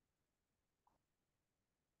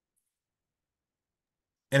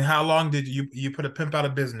 And how long did you put a pimp out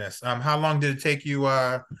of business? How long did it take you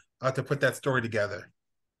to put that story together?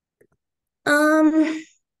 It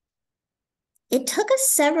took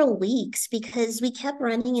us several weeks because we kept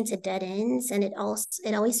running into dead ends, and it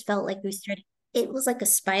always felt like it was like a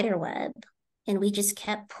spider web, and we just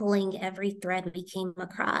kept pulling every thread we came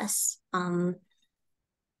across.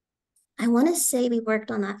 I want to say we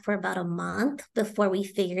worked on that for about a month before we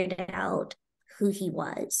figured out who he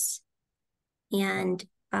was, and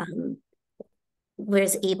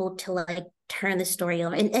was able to turn the story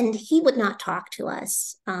over. And he would not talk to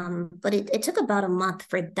us, but it took about a month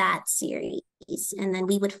for that series, and then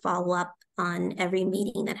we would follow up on every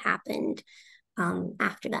meeting that happened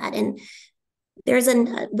after that. And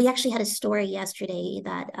we actually had a story yesterday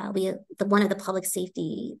that one of the public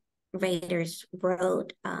safety writers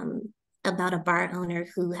wrote about a bar owner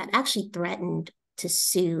who had actually threatened to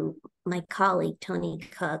sue my colleague, Tony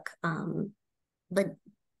Cook. But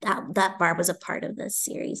that bar was a part of this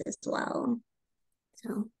series as well.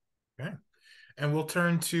 So. Okay. And we'll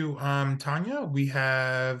turn to Tanya. We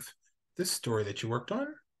have this story that you worked on.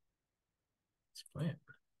 Let's play it.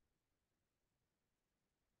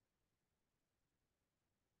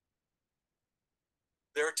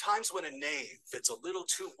 There are times when a name fits a little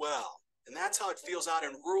too well, and that's how it feels out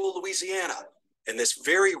in rural Louisiana, in this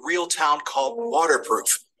very real town called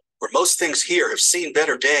Waterproof, where most things here have seen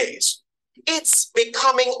better days. It's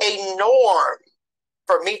becoming a norm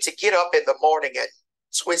for me to get up in the morning and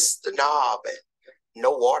twist the knob and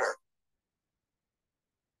no water.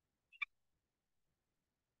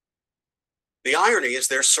 The irony is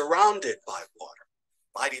they're surrounded by water.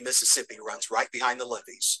 Mighty Mississippi runs right behind the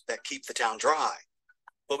levees that keep the town dry.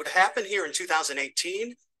 But what happened here in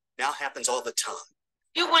 2018 now happens all the time.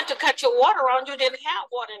 You went to cut your water on, you didn't have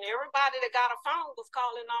water, and everybody that got a phone was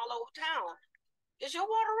calling all over town. Is your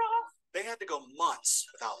water off? They had to go months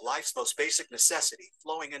without life's most basic necessity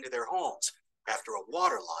flowing into their homes after a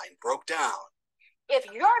water line broke down. If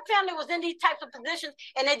your family was in these types of positions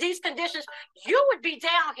and in these conditions, you would be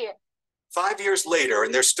down here. 5 years later,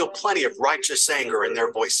 and there's still plenty of righteous anger in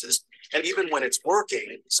their voices. And even when it's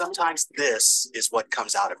working, sometimes this is what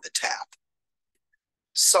comes out of the tap.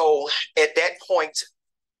 So at that point,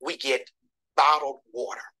 we get bottled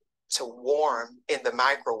water to warm in the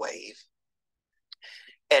microwave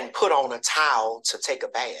and put on a towel to take a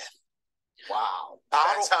bath. Wow.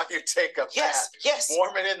 That's how you take a bath. Yes.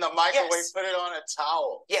 Warm it in the microwave, Yes. put it on a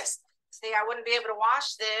towel. Yes. See, I wouldn't be able to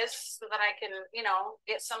wash this so that I can,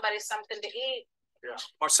 get somebody something to eat. Yeah.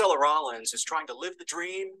 Marcella Rollins is trying to live the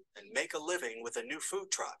dream and make a living with a new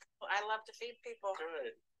food truck. I love to feed people.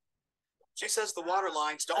 Good. She says the water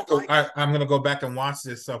lines don't So like I'm going to go back and watch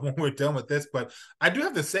this when we're done with this. But I do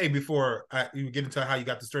have to say, before you get into how you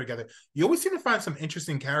got the story together, you always seem to find some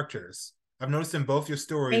interesting characters. I've noticed in both your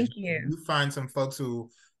stories, Thank you. You find some folks who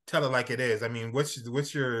tell it like it is. I mean,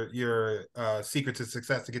 what's your secret to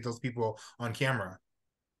success to get those people on camera?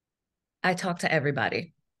 I talk to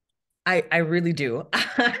everybody. I really do.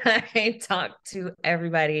 I talk to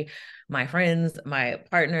everybody. My friends, my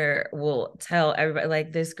partner will tell everybody,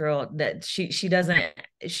 like, this girl that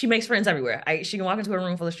she makes friends everywhere. She can walk into a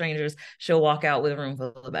room full of strangers. She'll walk out with a room full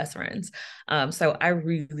of best friends. So I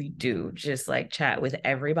really do just like chat with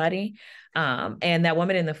everybody. And that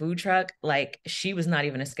woman in the food truck, like, she was not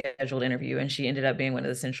even a scheduled interview, and she ended up being one of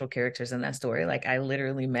the central characters in that story. Like, I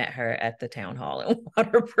literally met her at the town hall in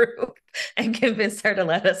Waterproof and convinced her to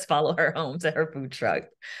let us follow her home to her food truck.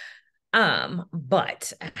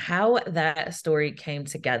 But how that story came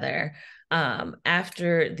together,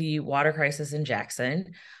 after the water crisis in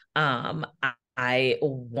Jackson, I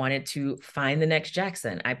wanted to find the next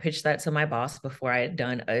Jackson. I pitched that to my boss before I had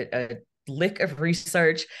done a lick of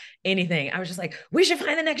research, anything. I was just like, we should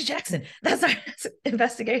find the next Jackson. That's our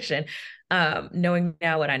investigation. Knowing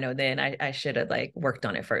now what I know then, I should have like worked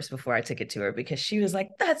on it first before I took it to her, because she was like,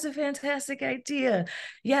 that's a fantastic idea.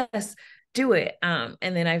 Yes, do it. And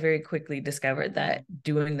then I very quickly discovered that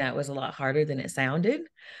doing that was a lot harder than it sounded.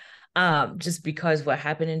 Just because what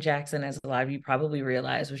happened in Jackson, as a lot of you probably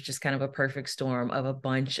realize, was just kind of a perfect storm of a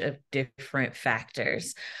bunch of different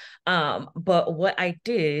factors. But what I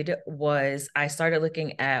did was I started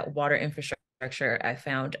looking at water infrastructure. I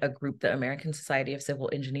found a group, the American Society of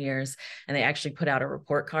Civil Engineers, and they actually put out a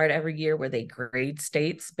report card every year where they grade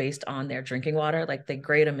states based on their drinking water. Like, they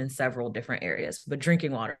grade them in several different areas, but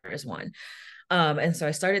drinking water is one. And so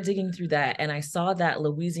I started digging through that, and I saw that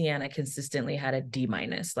Louisiana consistently had a D-.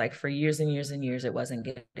 Like, for years and years and years, it wasn't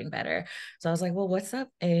getting better. So I was like, well, what's up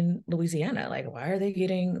in Louisiana? Like, why are they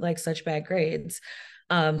getting like such bad grades?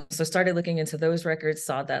 So started looking into those records,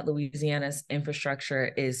 saw that Louisiana's infrastructure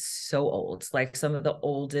is so old. Like, some of the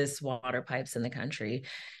oldest water pipes in the country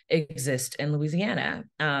exist in Louisiana.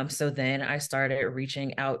 So then I started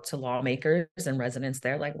reaching out to lawmakers and residents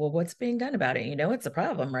there, like, well, what's being done about it? It's a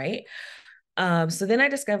problem, right? So then I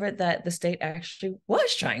discovered that the state actually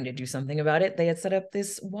was trying to do something about it. They had set up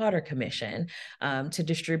this water commission to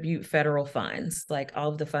distribute federal funds, like all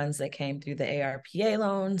of the funds that came through the ARPA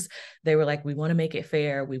loans. They were like, we want to make it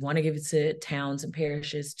fair. We want to give it to towns and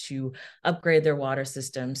parishes to upgrade their water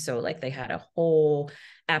system. So like, they had a whole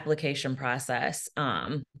application process.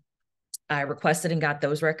 I requested and got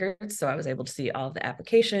those records. So I was able to see all of the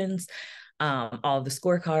applications, all of the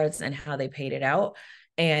scorecards, and how they paid it out.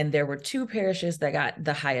 And there were 2 parishes that got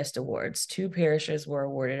the highest awards. 2 parishes were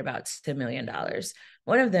awarded about $10 million.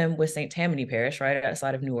 One of them was St. Tammany Parish, right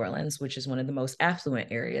outside of New Orleans, which is one of the most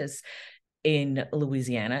affluent areas in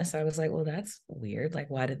Louisiana. So I was like, well, that's weird. Like,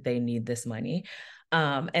 why did they need this money?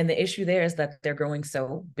 And the issue there is that they're growing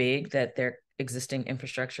so big that their existing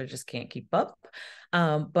infrastructure just can't keep up.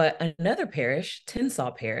 But another parish,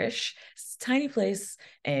 Tensas Parish, it's a tiny place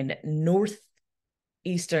in northeastern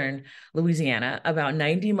Louisiana, about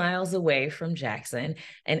 90 miles away from Jackson.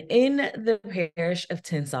 And in the parish of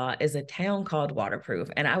Tensas is a town called Waterproof.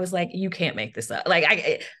 And I was like, you can't make this up.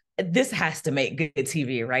 Like, this has to make good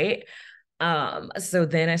TV, right? So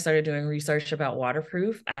then I started doing research about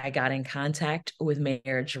Waterproof. I got in contact with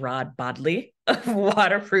Mayor Gerard Bodley of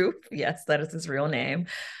Waterproof. Yes, that is his real name.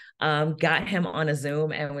 Got him on a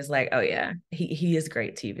Zoom and was like, oh yeah, he is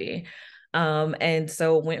great TV. And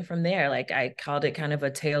so went from there. Like I called it kind of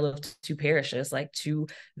a tale of two parishes, like two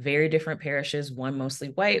very different parishes, one mostly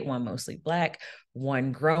white, one mostly Black,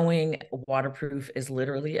 one growing. Waterproof is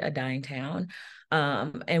literally a dying town.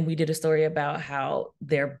 And we did a story about how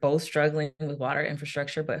they're both struggling with water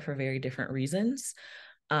infrastructure, but for very different reasons.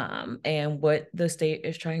 And what the state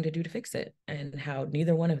is trying to do to fix it, and how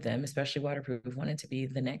neither one of them, especially Waterproof, wanted to be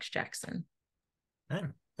the next Jackson. Okay.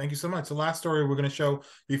 Thank you so much. The last story we're going to show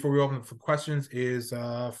before we open up for questions is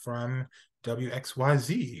from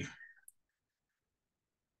WXYZ.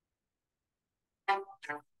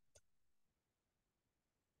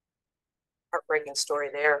 Heartbreaking story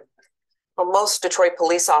there. Well, most Detroit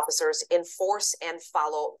police officers enforce and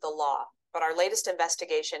follow the law, but our latest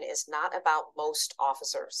investigation is not about most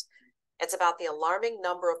officers. It's about the alarming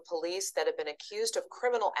number of police that have been accused of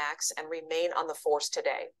criminal acts and remain on the force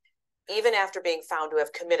today, even after being found to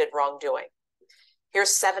have committed wrongdoing. Here's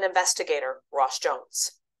 7 investigator Ross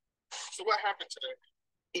Jones. So what happened today?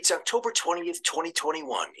 It's October 20th,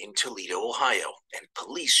 2021 in Toledo, Ohio, and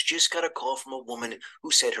police just got a call from a woman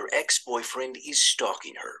who said her ex-boyfriend is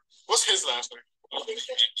stalking her. What's his last name?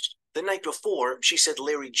 The night before, she said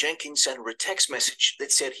Larry Jenkins sent her a text message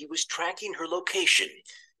that said he was tracking her location,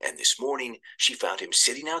 and this morning she found him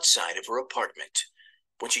sitting outside of her apartment.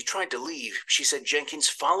 When she tried to leave, she said Jenkins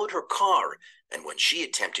followed her car, and when she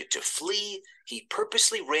attempted to flee, he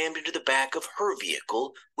purposely rammed into the back of her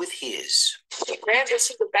vehicle with his. He rammed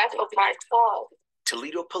into the back of my car.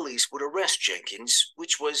 Toledo police would arrest Jenkins,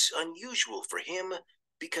 which was unusual for him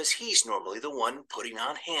because he's normally the one putting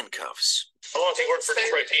on handcuffs. How long has he worked for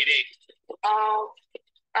Detroit PD?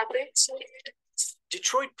 I think so.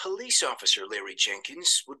 Detroit police officer Larry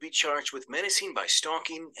Jenkins would be charged with menacing by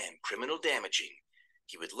stalking and criminal damaging.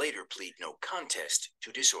 He would later plead no contest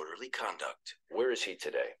to disorderly conduct. Where is he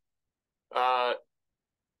today?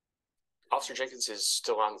 Officer Jenkins is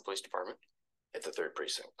still on the police department. At the 3rd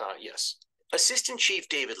precinct? Yes. Assistant Chief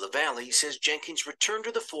David LaValle says Jenkins returned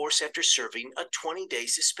to the force after serving a 20-day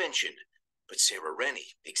suspension. But Sarah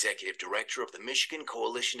Rennie, executive director of the Michigan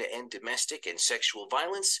Coalition to End Domestic and Sexual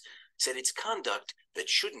Violence, said it's conduct that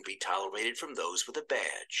shouldn't be tolerated from those with a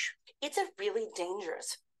badge. It's a really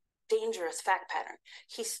dangerous fact pattern.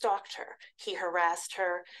 He stalked her, he harassed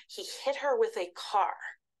her, he hit her with a car.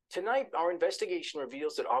 Tonight, our investigation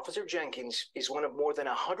reveals that Officer Jenkins is one of more than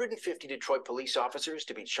 150 Detroit police officers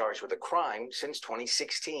to be charged with a crime since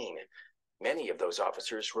 2016. Many of those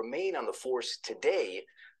officers remain on the force today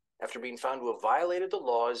after being found to have violated the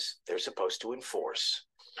laws they're supposed to enforce.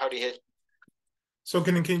 How'd he hit? So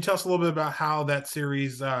can you tell us a little bit about how that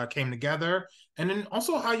series came together, and then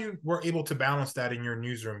also how you were able to balance that in your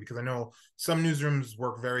newsroom? Because I know some newsrooms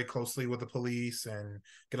work very closely with the police and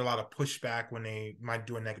get a lot of pushback when they might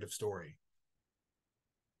do a negative story.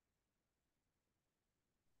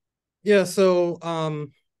 Yeah, so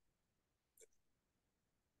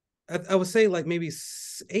I would say like maybe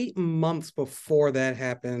 8 months before that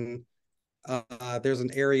happened, there's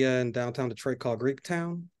an area in downtown Detroit called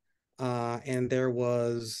Greektown. And there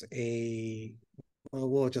was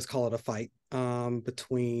we'll just call it a fight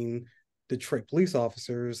between Detroit police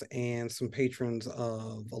officers and some patrons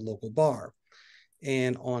of a local bar.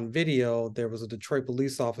 And on video, there was a Detroit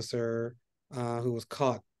police officer who was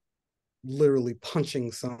caught literally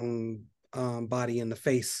punching some body in the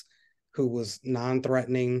face who was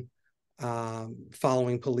non-threatening,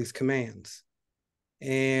 following police commands.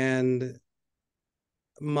 And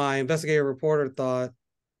my investigative reporter thought,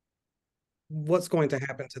 what's going to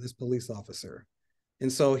happen to this police officer?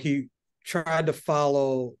 And so he tried to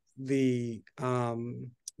follow the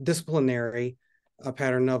disciplinary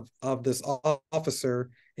pattern of this officer,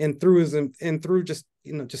 and through just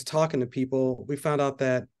talking to people, we found out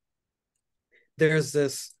that there's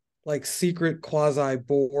this like secret quasi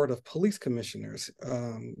board of police commissioners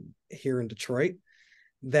here in Detroit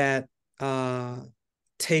that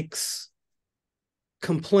takes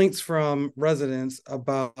complaints from residents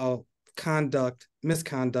about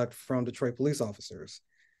misconduct from Detroit police officers.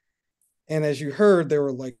 And as you heard, there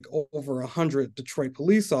were like over 100 Detroit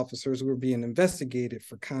police officers who were being investigated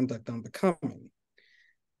for conduct unbecoming.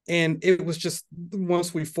 And it was just,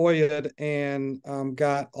 once we FOIA'd and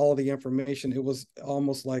got all the information, it was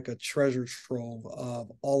almost like a treasure trove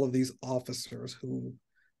of all of these officers who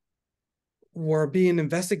were being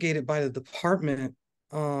investigated by the department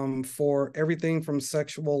for everything from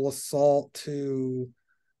sexual assault to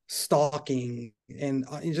stalking and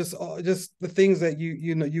just the things that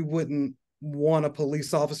you wouldn't want a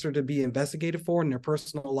police officer to be investigated for in their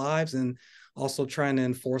personal lives, and also trying to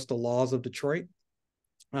enforce the laws of Detroit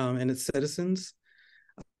and its citizens.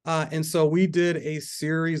 And so we did a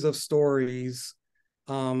series of stories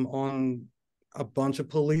on a bunch of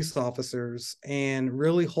police officers and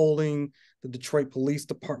really holding the Detroit Police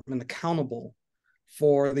Department accountable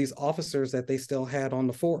for these officers that they still had on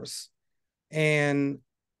the force. And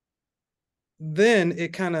then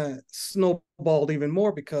it kind of snowballed even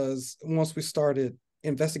more, because once we started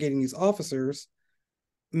investigating these officers,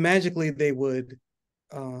 magically they would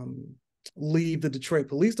leave the Detroit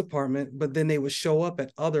Police Department, but then they would show up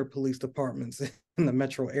at other police departments in the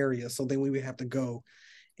metro area. So then we would have to go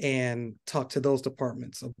and talk to those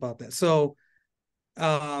departments about that. So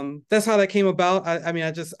that's how that came about.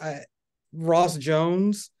 Ross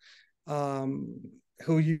Jones,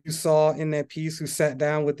 who you saw in that piece, who sat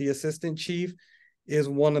down with the assistant chief, is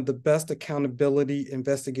one of the best accountability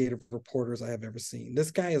investigative reporters I have ever seen.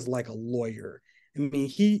 This guy is like a lawyer. I mean,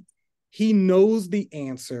 he knows the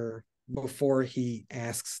answer before he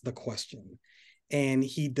asks the question, and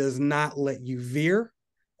he does not let you veer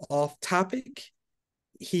off topic.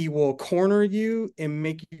 He will corner you and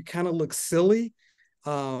make you kind of look silly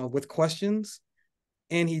with questions,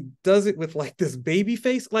 and he does it with like this baby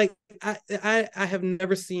face. Like I have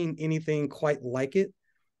never seen anything quite like it,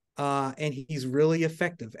 and he's really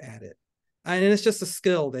effective at it. And it's just a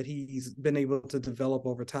skill that he's been able to develop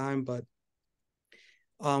over time. But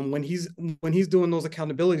when he's doing those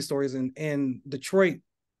accountability stories, and Detroit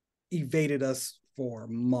evaded us for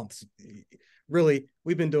months. Really,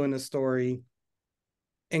 we've been doing this story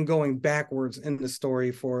and going backwards in the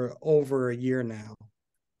story for over a year now.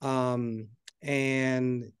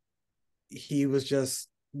 And he was just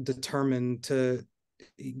determined to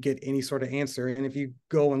get any sort of answer. And if you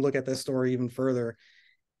go and look at that story even further,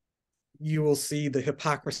 you will see the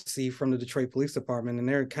hypocrisy from the Detroit Police Department. And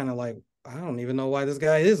they're kind of like, I don't even know why this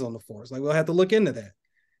guy is on the force. Like, we'll have to look into that,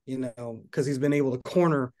 because he's been able to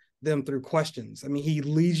corner them through questions. I mean, he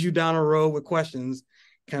leads you down a road with questions,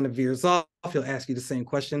 kind of veers off. He'll ask you the same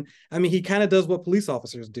question. I mean, he kind of does what police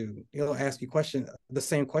officers do. He'll ask you the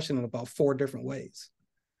same question in about 4 different ways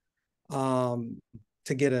to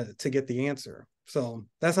get the answer. So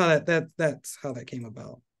that's how that's how that came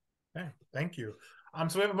about. Okay, thank you.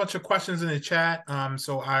 So we have a bunch of questions in the chat.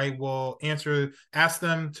 So I will ask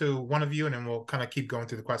them to one of you, and then we'll kind of keep going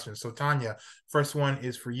through the questions. So Tanya, first one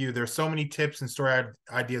is for you. There's so many tips and story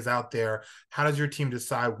ideas out there. How does your team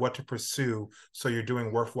decide what to pursue so you're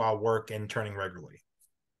doing worthwhile work and turning regularly?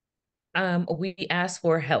 We ask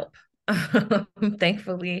for help.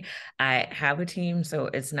 Thankfully, I have a team, so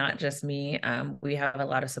it's not just me. We have a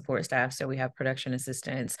lot of support staff. So we have production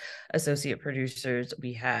assistants, associate producers,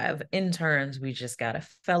 we have interns. We just got a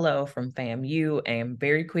fellow from FAMU and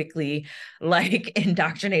very quickly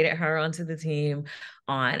indoctrinated her onto the team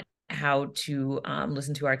on how to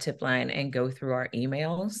listen to our tip line and go through our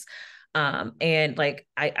emails. And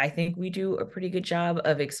I think we do a pretty good job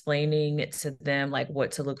of explaining to them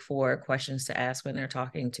what to look for, questions to ask when they're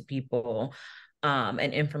talking to people,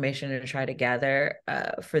 and information to try to gather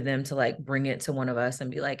for them to bring it to one of us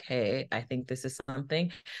and be like, hey, I think this is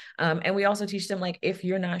something. And we also teach them, if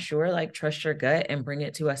you're not sure, trust your gut and bring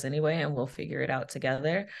it to us anyway, and we'll figure it out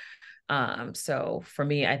together. So for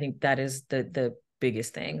me, I think that is the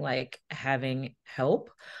biggest thing, having help.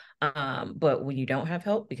 But when you don't have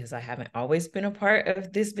help, because I haven't always been a part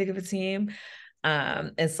of this big of a team,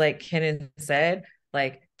 it's like Kenan said,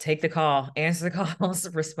 take the call, answer the calls,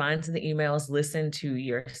 respond to the emails, listen to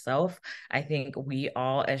yourself. I think we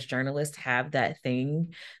all as journalists have that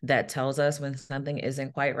thing that tells us when something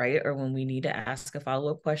isn't quite right, or when we need to ask a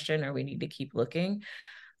follow-up question, or we need to keep looking.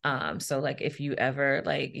 So if you ever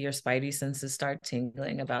your spidey senses start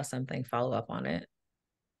tingling about something, follow up on it.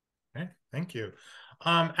 Okay, thank you.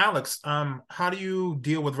 Alex, how do you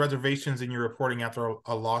deal with reservations in your reporting after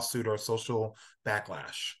a lawsuit or social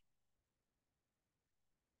backlash?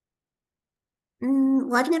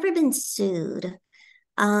 Well, I've never been sued.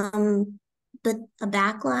 But a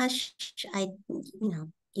backlash,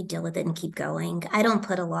 you deal with it and keep going. I don't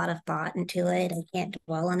put a lot of thought into it. I can't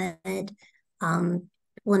dwell on it.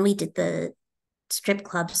 When we did the strip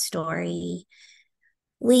club story,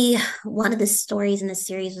 one of the stories in the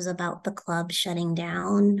series was about the club shutting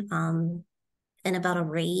down, and about a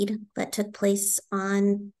raid that took place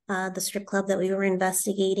on the strip club that we were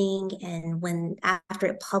investigating. And after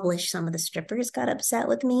it published, some of the strippers got upset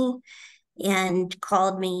with me and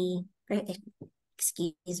called me,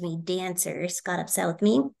 dancers got upset with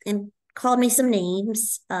me and called me some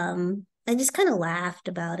names. I just kind of laughed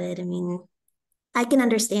about it. I mean, I can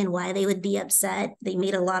understand why they would be upset. They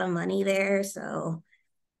made a lot of money there, so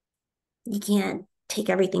you can't take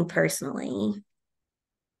everything personally.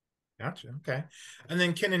 Gotcha. Okay. And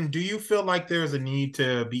then, Kenan, do you feel like there's a need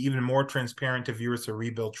to be even more transparent to viewers to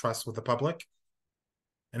rebuild trust with the public?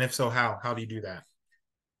 And if so, how? How do you do that?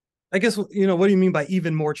 I guess, what do you mean by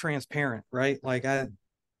even more transparent, right? Like I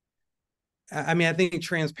mean, I think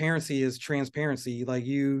transparency is transparency. Like,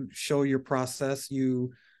 you show your process,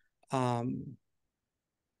 you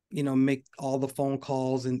make all the phone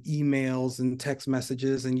calls and emails and text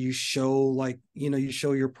messages, and you show you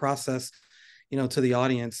show your process, to the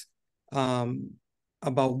audience,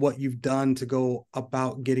 about what you've done to go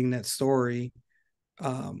about getting that story.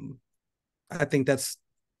 I think that's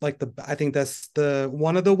the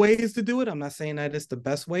one of the ways to do it. I'm not saying that it's the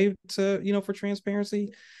best way to, for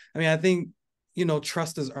transparency. I mean, I think,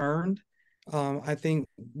 trust is earned. I think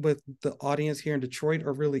with the audience here in Detroit,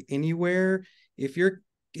 or really anywhere, if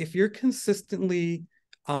you're consistently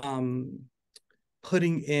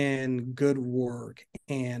putting in good work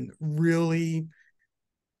and really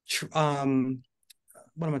what am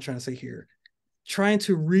I trying to say here? Trying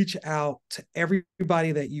to reach out to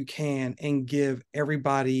everybody that you can and give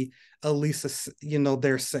everybody at least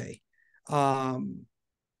their say. And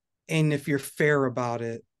if you're fair about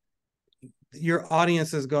it, your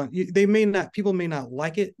audience is people may not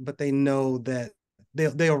like it, but they know that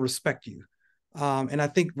they'll respect you. And I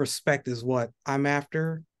think respect is what I'm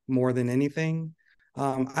after more than anything.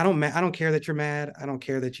 I don't care that you're mad. I don't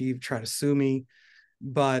care that you try to sue me,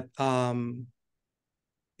 but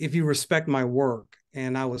if you respect my work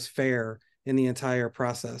and I was fair in the entire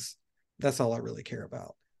process, that's all I really care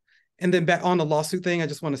about. And then back on the lawsuit thing, I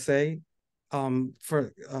just want to say,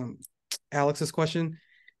 for Alex's question,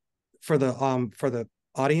 for the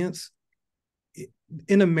audience,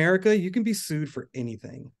 in America, you can be sued for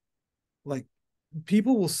anything. Like,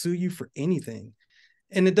 people will sue you for anything,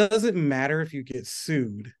 and it doesn't matter if you get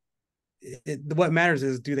sued. What matters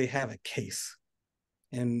is, do they have a case?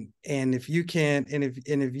 And if you can, and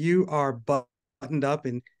if you are buttoned up,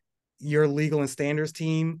 and your legal and standards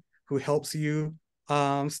team who helps you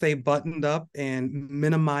stay buttoned up and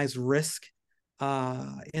minimize risk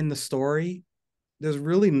in the story, there's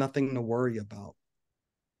really nothing to worry about.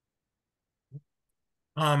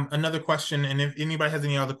 Another question, and if anybody has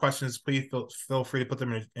any other questions, please feel free to put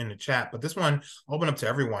them in the chat. But this one, open up to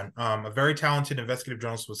everyone. A very talented investigative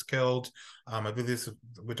journalist was killed. I believe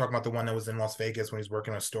we're talking about the one that was in Las Vegas when he's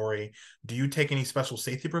working on a story. Do you take any special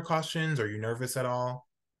safety precautions? Are you nervous at all?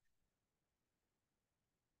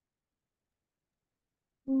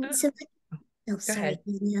 So, Go sorry. ahead.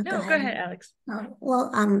 Go Go ahead, Alex.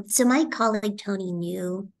 So my colleague Tony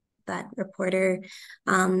knew that reporter.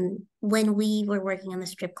 When we were working on the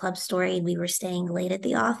strip club story, we were staying late at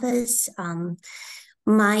the office.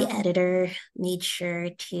 My editor made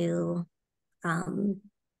sure to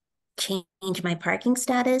change my parking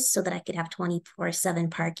status so that I could have 24/7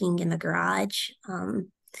 parking in the garage.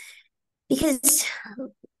 Because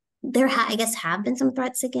there, I guess, have been some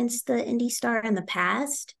threats against the Indy Star in the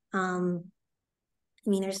past. I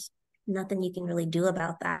mean, there's nothing you can really do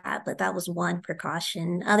about that, but that was one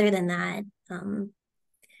precaution. Other than that,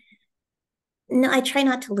 no, I try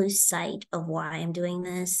not to lose sight of why I'm doing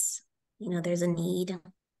this. There's a need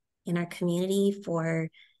in our community for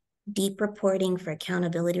deep reporting, for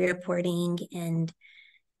accountability reporting, and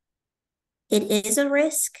it is a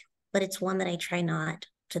risk, but it's one that I try not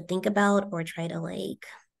to think about or try to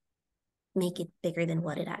make it bigger than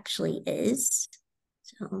what it actually is.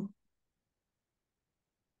 So.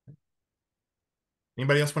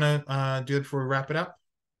 Anybody else want to do it before we wrap it up?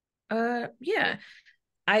 Yeah,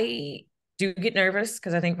 I do get nervous,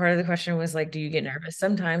 because I think part of the question was like, do you get nervous?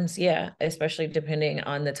 Sometimes, yeah, especially depending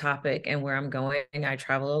on the topic and where I'm going. I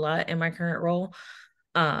travel a lot in my current role.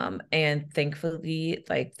 And thankfully,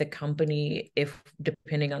 like, the company, if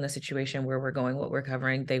depending on the situation where we're going, what we're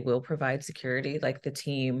covering, they will provide security. Like, the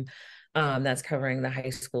team that's covering the high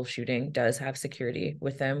school shooting does have security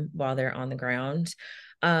with them while they're on the ground.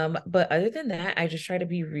 But other than that, I just try to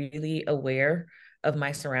be really aware of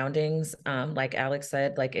my surroundings. Like Alex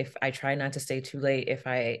said, like, if I try not to stay too late, if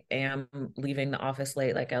I am leaving the office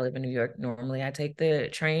late, like, I live in New York, normally I take the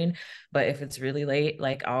train, but if it's really late,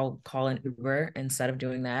 like, I'll call an Uber instead of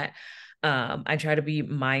doing that. I try to be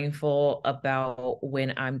mindful about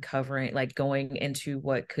when I'm covering, like, going into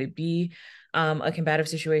what could be a combative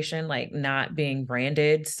situation, like not being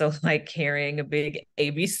branded. So like carrying a big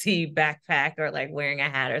ABC backpack, or like wearing a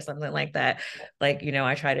hat or something like that. Like,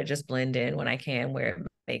 I try to just blend in when I can, where it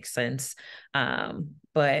makes sense.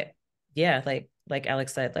 But yeah, like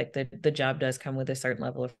Alex said, like the job does come with a certain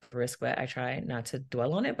level of risk, but I try not to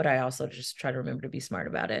dwell on it, but I also just try to remember to be smart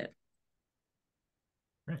about it.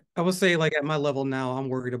 I would say, like, at my level now, I'm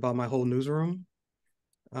worried about my whole newsroom.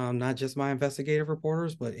 not just my investigative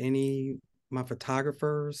reporters, but my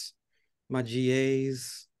photographers, my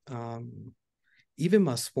GAs, even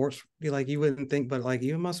my sports, like you wouldn't think, but like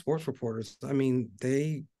even my sports reporters, I mean,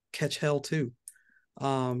 they catch hell too.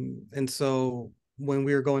 And so when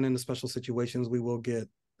we are going into special situations, we will get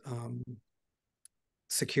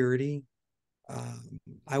security.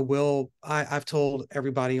 I've told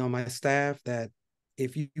everybody on my staff that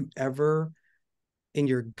if you ever in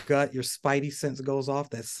your gut, your spidey sense goes off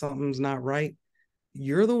that something's not right,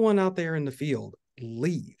 you're the one out there in the field,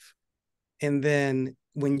 leave. And then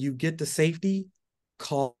when you get to safety,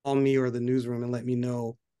 call me or the newsroom and let me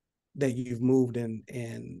know that you've moved and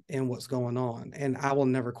what's going on. And I will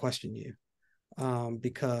never question you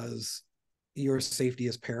because your safety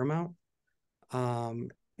is paramount.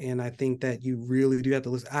 And I think that you really do have to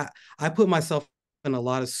listen. I put myself in a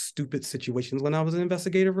lot of stupid situations when I was an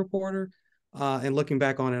investigative reporter. And looking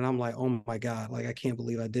back on it, I'm like, oh my God, like I can't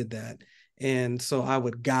believe I did that. And so I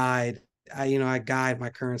would guide my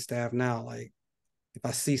current staff now. Like if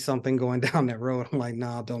I see something going down that road, I'm like,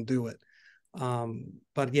 nah, don't do it.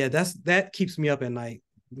 But yeah, that keeps me up at night,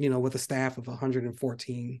 with a staff of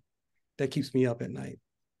 114, that keeps me up at night.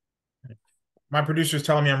 My producer's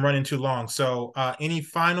telling me I'm running too long. So any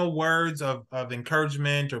final words of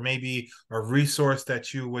encouragement or maybe a resource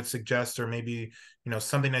that you would suggest, or maybe,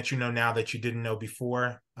 something that you know now that you didn't know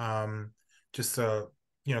before? Just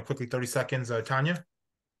quickly, 30 seconds, Tanya.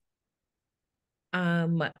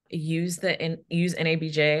 Use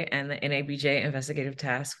NABJ and the NABJ Investigative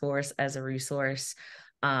Task Force as a resource.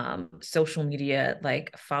 Social media,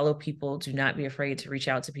 like follow people, do not be afraid to reach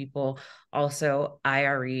out to people. Also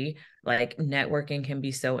IRE, like networking can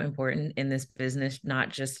be so important in this business, not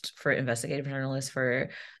just for investigative journalists, for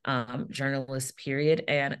journalists period.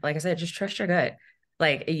 And like I said, just trust your gut.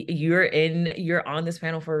 Like you're on this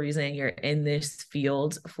panel for a reason, you're in this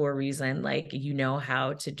field for a reason, like you know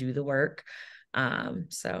how to do the work.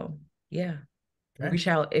 So yeah. Okay. Reach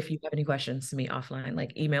out if you have any questions to me offline,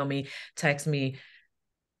 like email me, text me,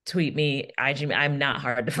 tweet me, IG me. I'm not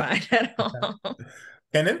hard to find at all.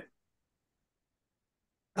 Kenan?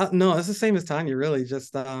 No, it's the same as Tanya, really.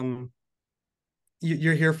 Just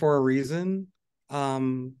you're here for a reason.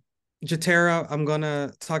 Jatera, I'm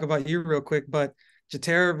gonna talk about you real quick, but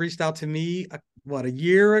Jatera reached out to me a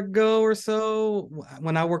year ago or so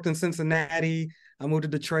when I worked in Cincinnati. I moved to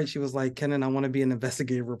Detroit. She was like, Kenan, I want to be an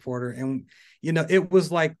investigative reporter. And, it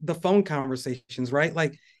was like the phone conversations, right?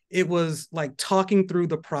 Like it was like talking through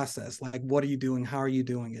the process. Like, what are you doing? How are you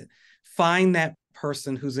doing it? Find that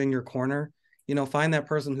person who's in your corner, find that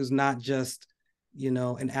person who's not just,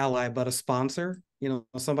 an ally, but a sponsor,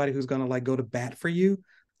 somebody who's going to like go to bat for you.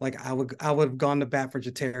 Like I would have gone to bat for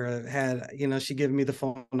Jatera had, she given me the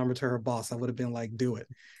phone number to her boss. I would have been like, do it,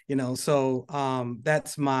 so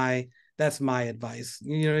that's my advice.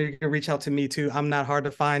 You can reach out to me too. I'm not hard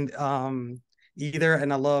to find either.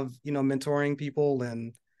 And I love, mentoring people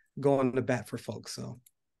and going to bat for folks. So.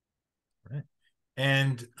 Right.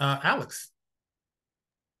 And Alex.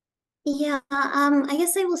 Yeah, I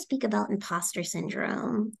guess I will speak about imposter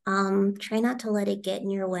syndrome. Try not to let it get in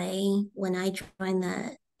your way. When I joined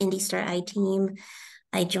the IndyStar I team,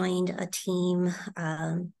 I joined a team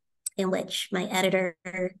in which my editor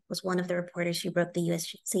was one of the reporters who broke the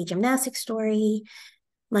USA gymnastics story.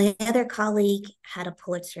 My other colleague had a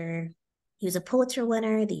Pulitzer. He was a Pulitzer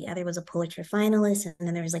winner. The other was a Pulitzer finalist. And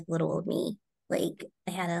then there was like little old me. Like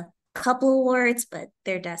I had a couple awards, but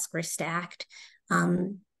their desks were stacked.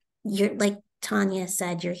 You're like Tanya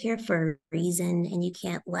said, you're here for a reason, and you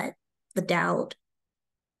can't let the doubts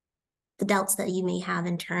that you may have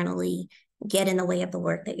internally get in the way of the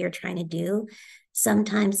work that you're trying to do.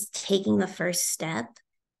 Sometimes taking the first step,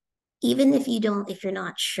 even if you're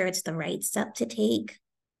not sure it's the right step to take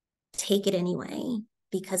it anyway,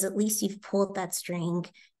 because at least you've pulled that string,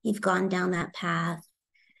 you've gone down that path.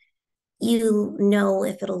 You know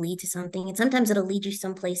if it'll lead to something, and sometimes it'll lead you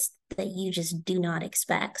someplace that you just do not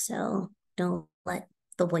expect. So don't let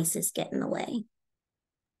the voices get in the way.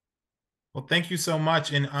 Well, thank you so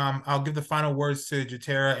much. And I'll give the final words to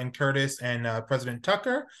Jatera and Curtis and President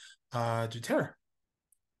Tucker. Jatera.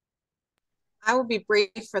 I will be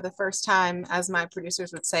brief for the first time, as my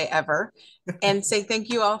producers would say, ever, and say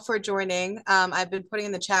thank you all for joining. I've been putting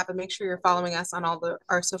in the chat, but make sure you're following us on all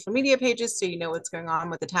our social media pages so you know what's going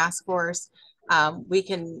on with the task force. We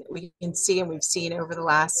can see, and we've seen over the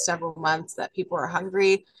last several months, that people are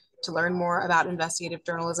hungry to learn more about investigative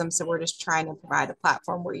journalism. So we're just trying to provide a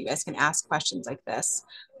platform where you guys can ask questions like this.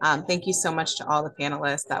 Thank you so much to all the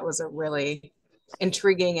panelists. That was a really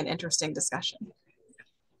intriguing and interesting discussion.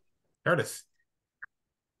 Curtis.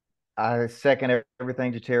 I second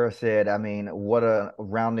everything Jatera said. I mean, what a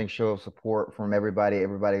rounding show of support from everybody.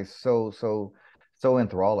 Everybody's so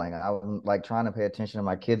enthralling. I'm like trying to pay attention to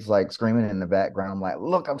my kids like screaming in the background. I'm like,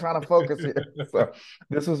 look, I'm trying to focus here. So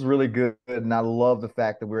this was really good. And I love the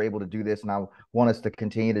fact that we're able to do this. And I want us to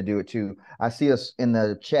continue to do it too. I see us in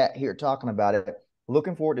the chat here talking about it.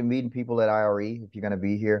 Looking forward to meeting people at IRE if you're going to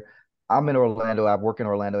be here. I'm in Orlando. I work in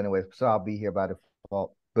Orlando anyway, so I'll be here by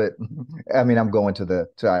default. But I mean, I'm going to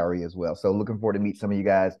IRE as well. So looking forward to meet some of you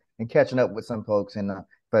guys and catching up with some folks. And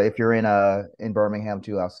but if you're in Birmingham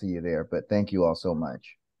too, I'll see you there. But thank you all so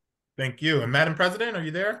much. Thank you. And Madam President, are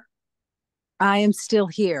you there? I am still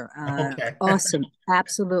here. Okay. Awesome.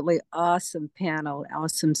 Absolutely awesome panel,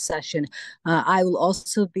 awesome session. I will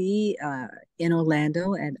also be in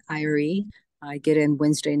Orlando at IRE. I get in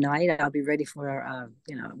Wednesday night. I'll be ready for,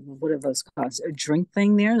 what are those called? A drink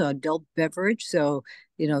thing there, the adult beverage. So,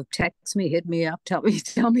 text me, hit me up, tell me,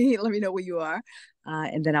 let me know where you are.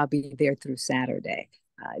 And then I'll be there through Saturday.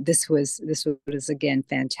 This was again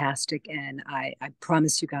fantastic, and I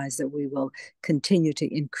promise you guys that we will continue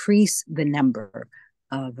to increase the number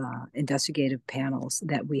of investigative panels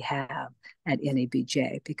that we have at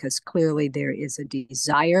NABJ, because clearly there is a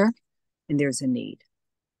desire and there's a need.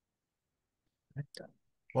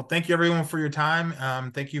 Well, thank you everyone for your time.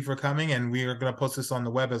 Thank you for coming, and we are going to post this on the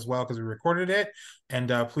web as well because we recorded it. And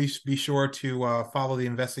please be sure to follow the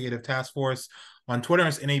Investigative Task Force on Twitter.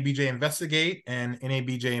 It's NABJ Investigate and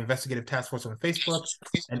NABJ Investigative Task Force on Facebook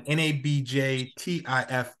and NABJ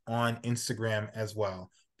TIF on Instagram as well.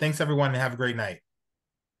 Thanks everyone, and have a great night.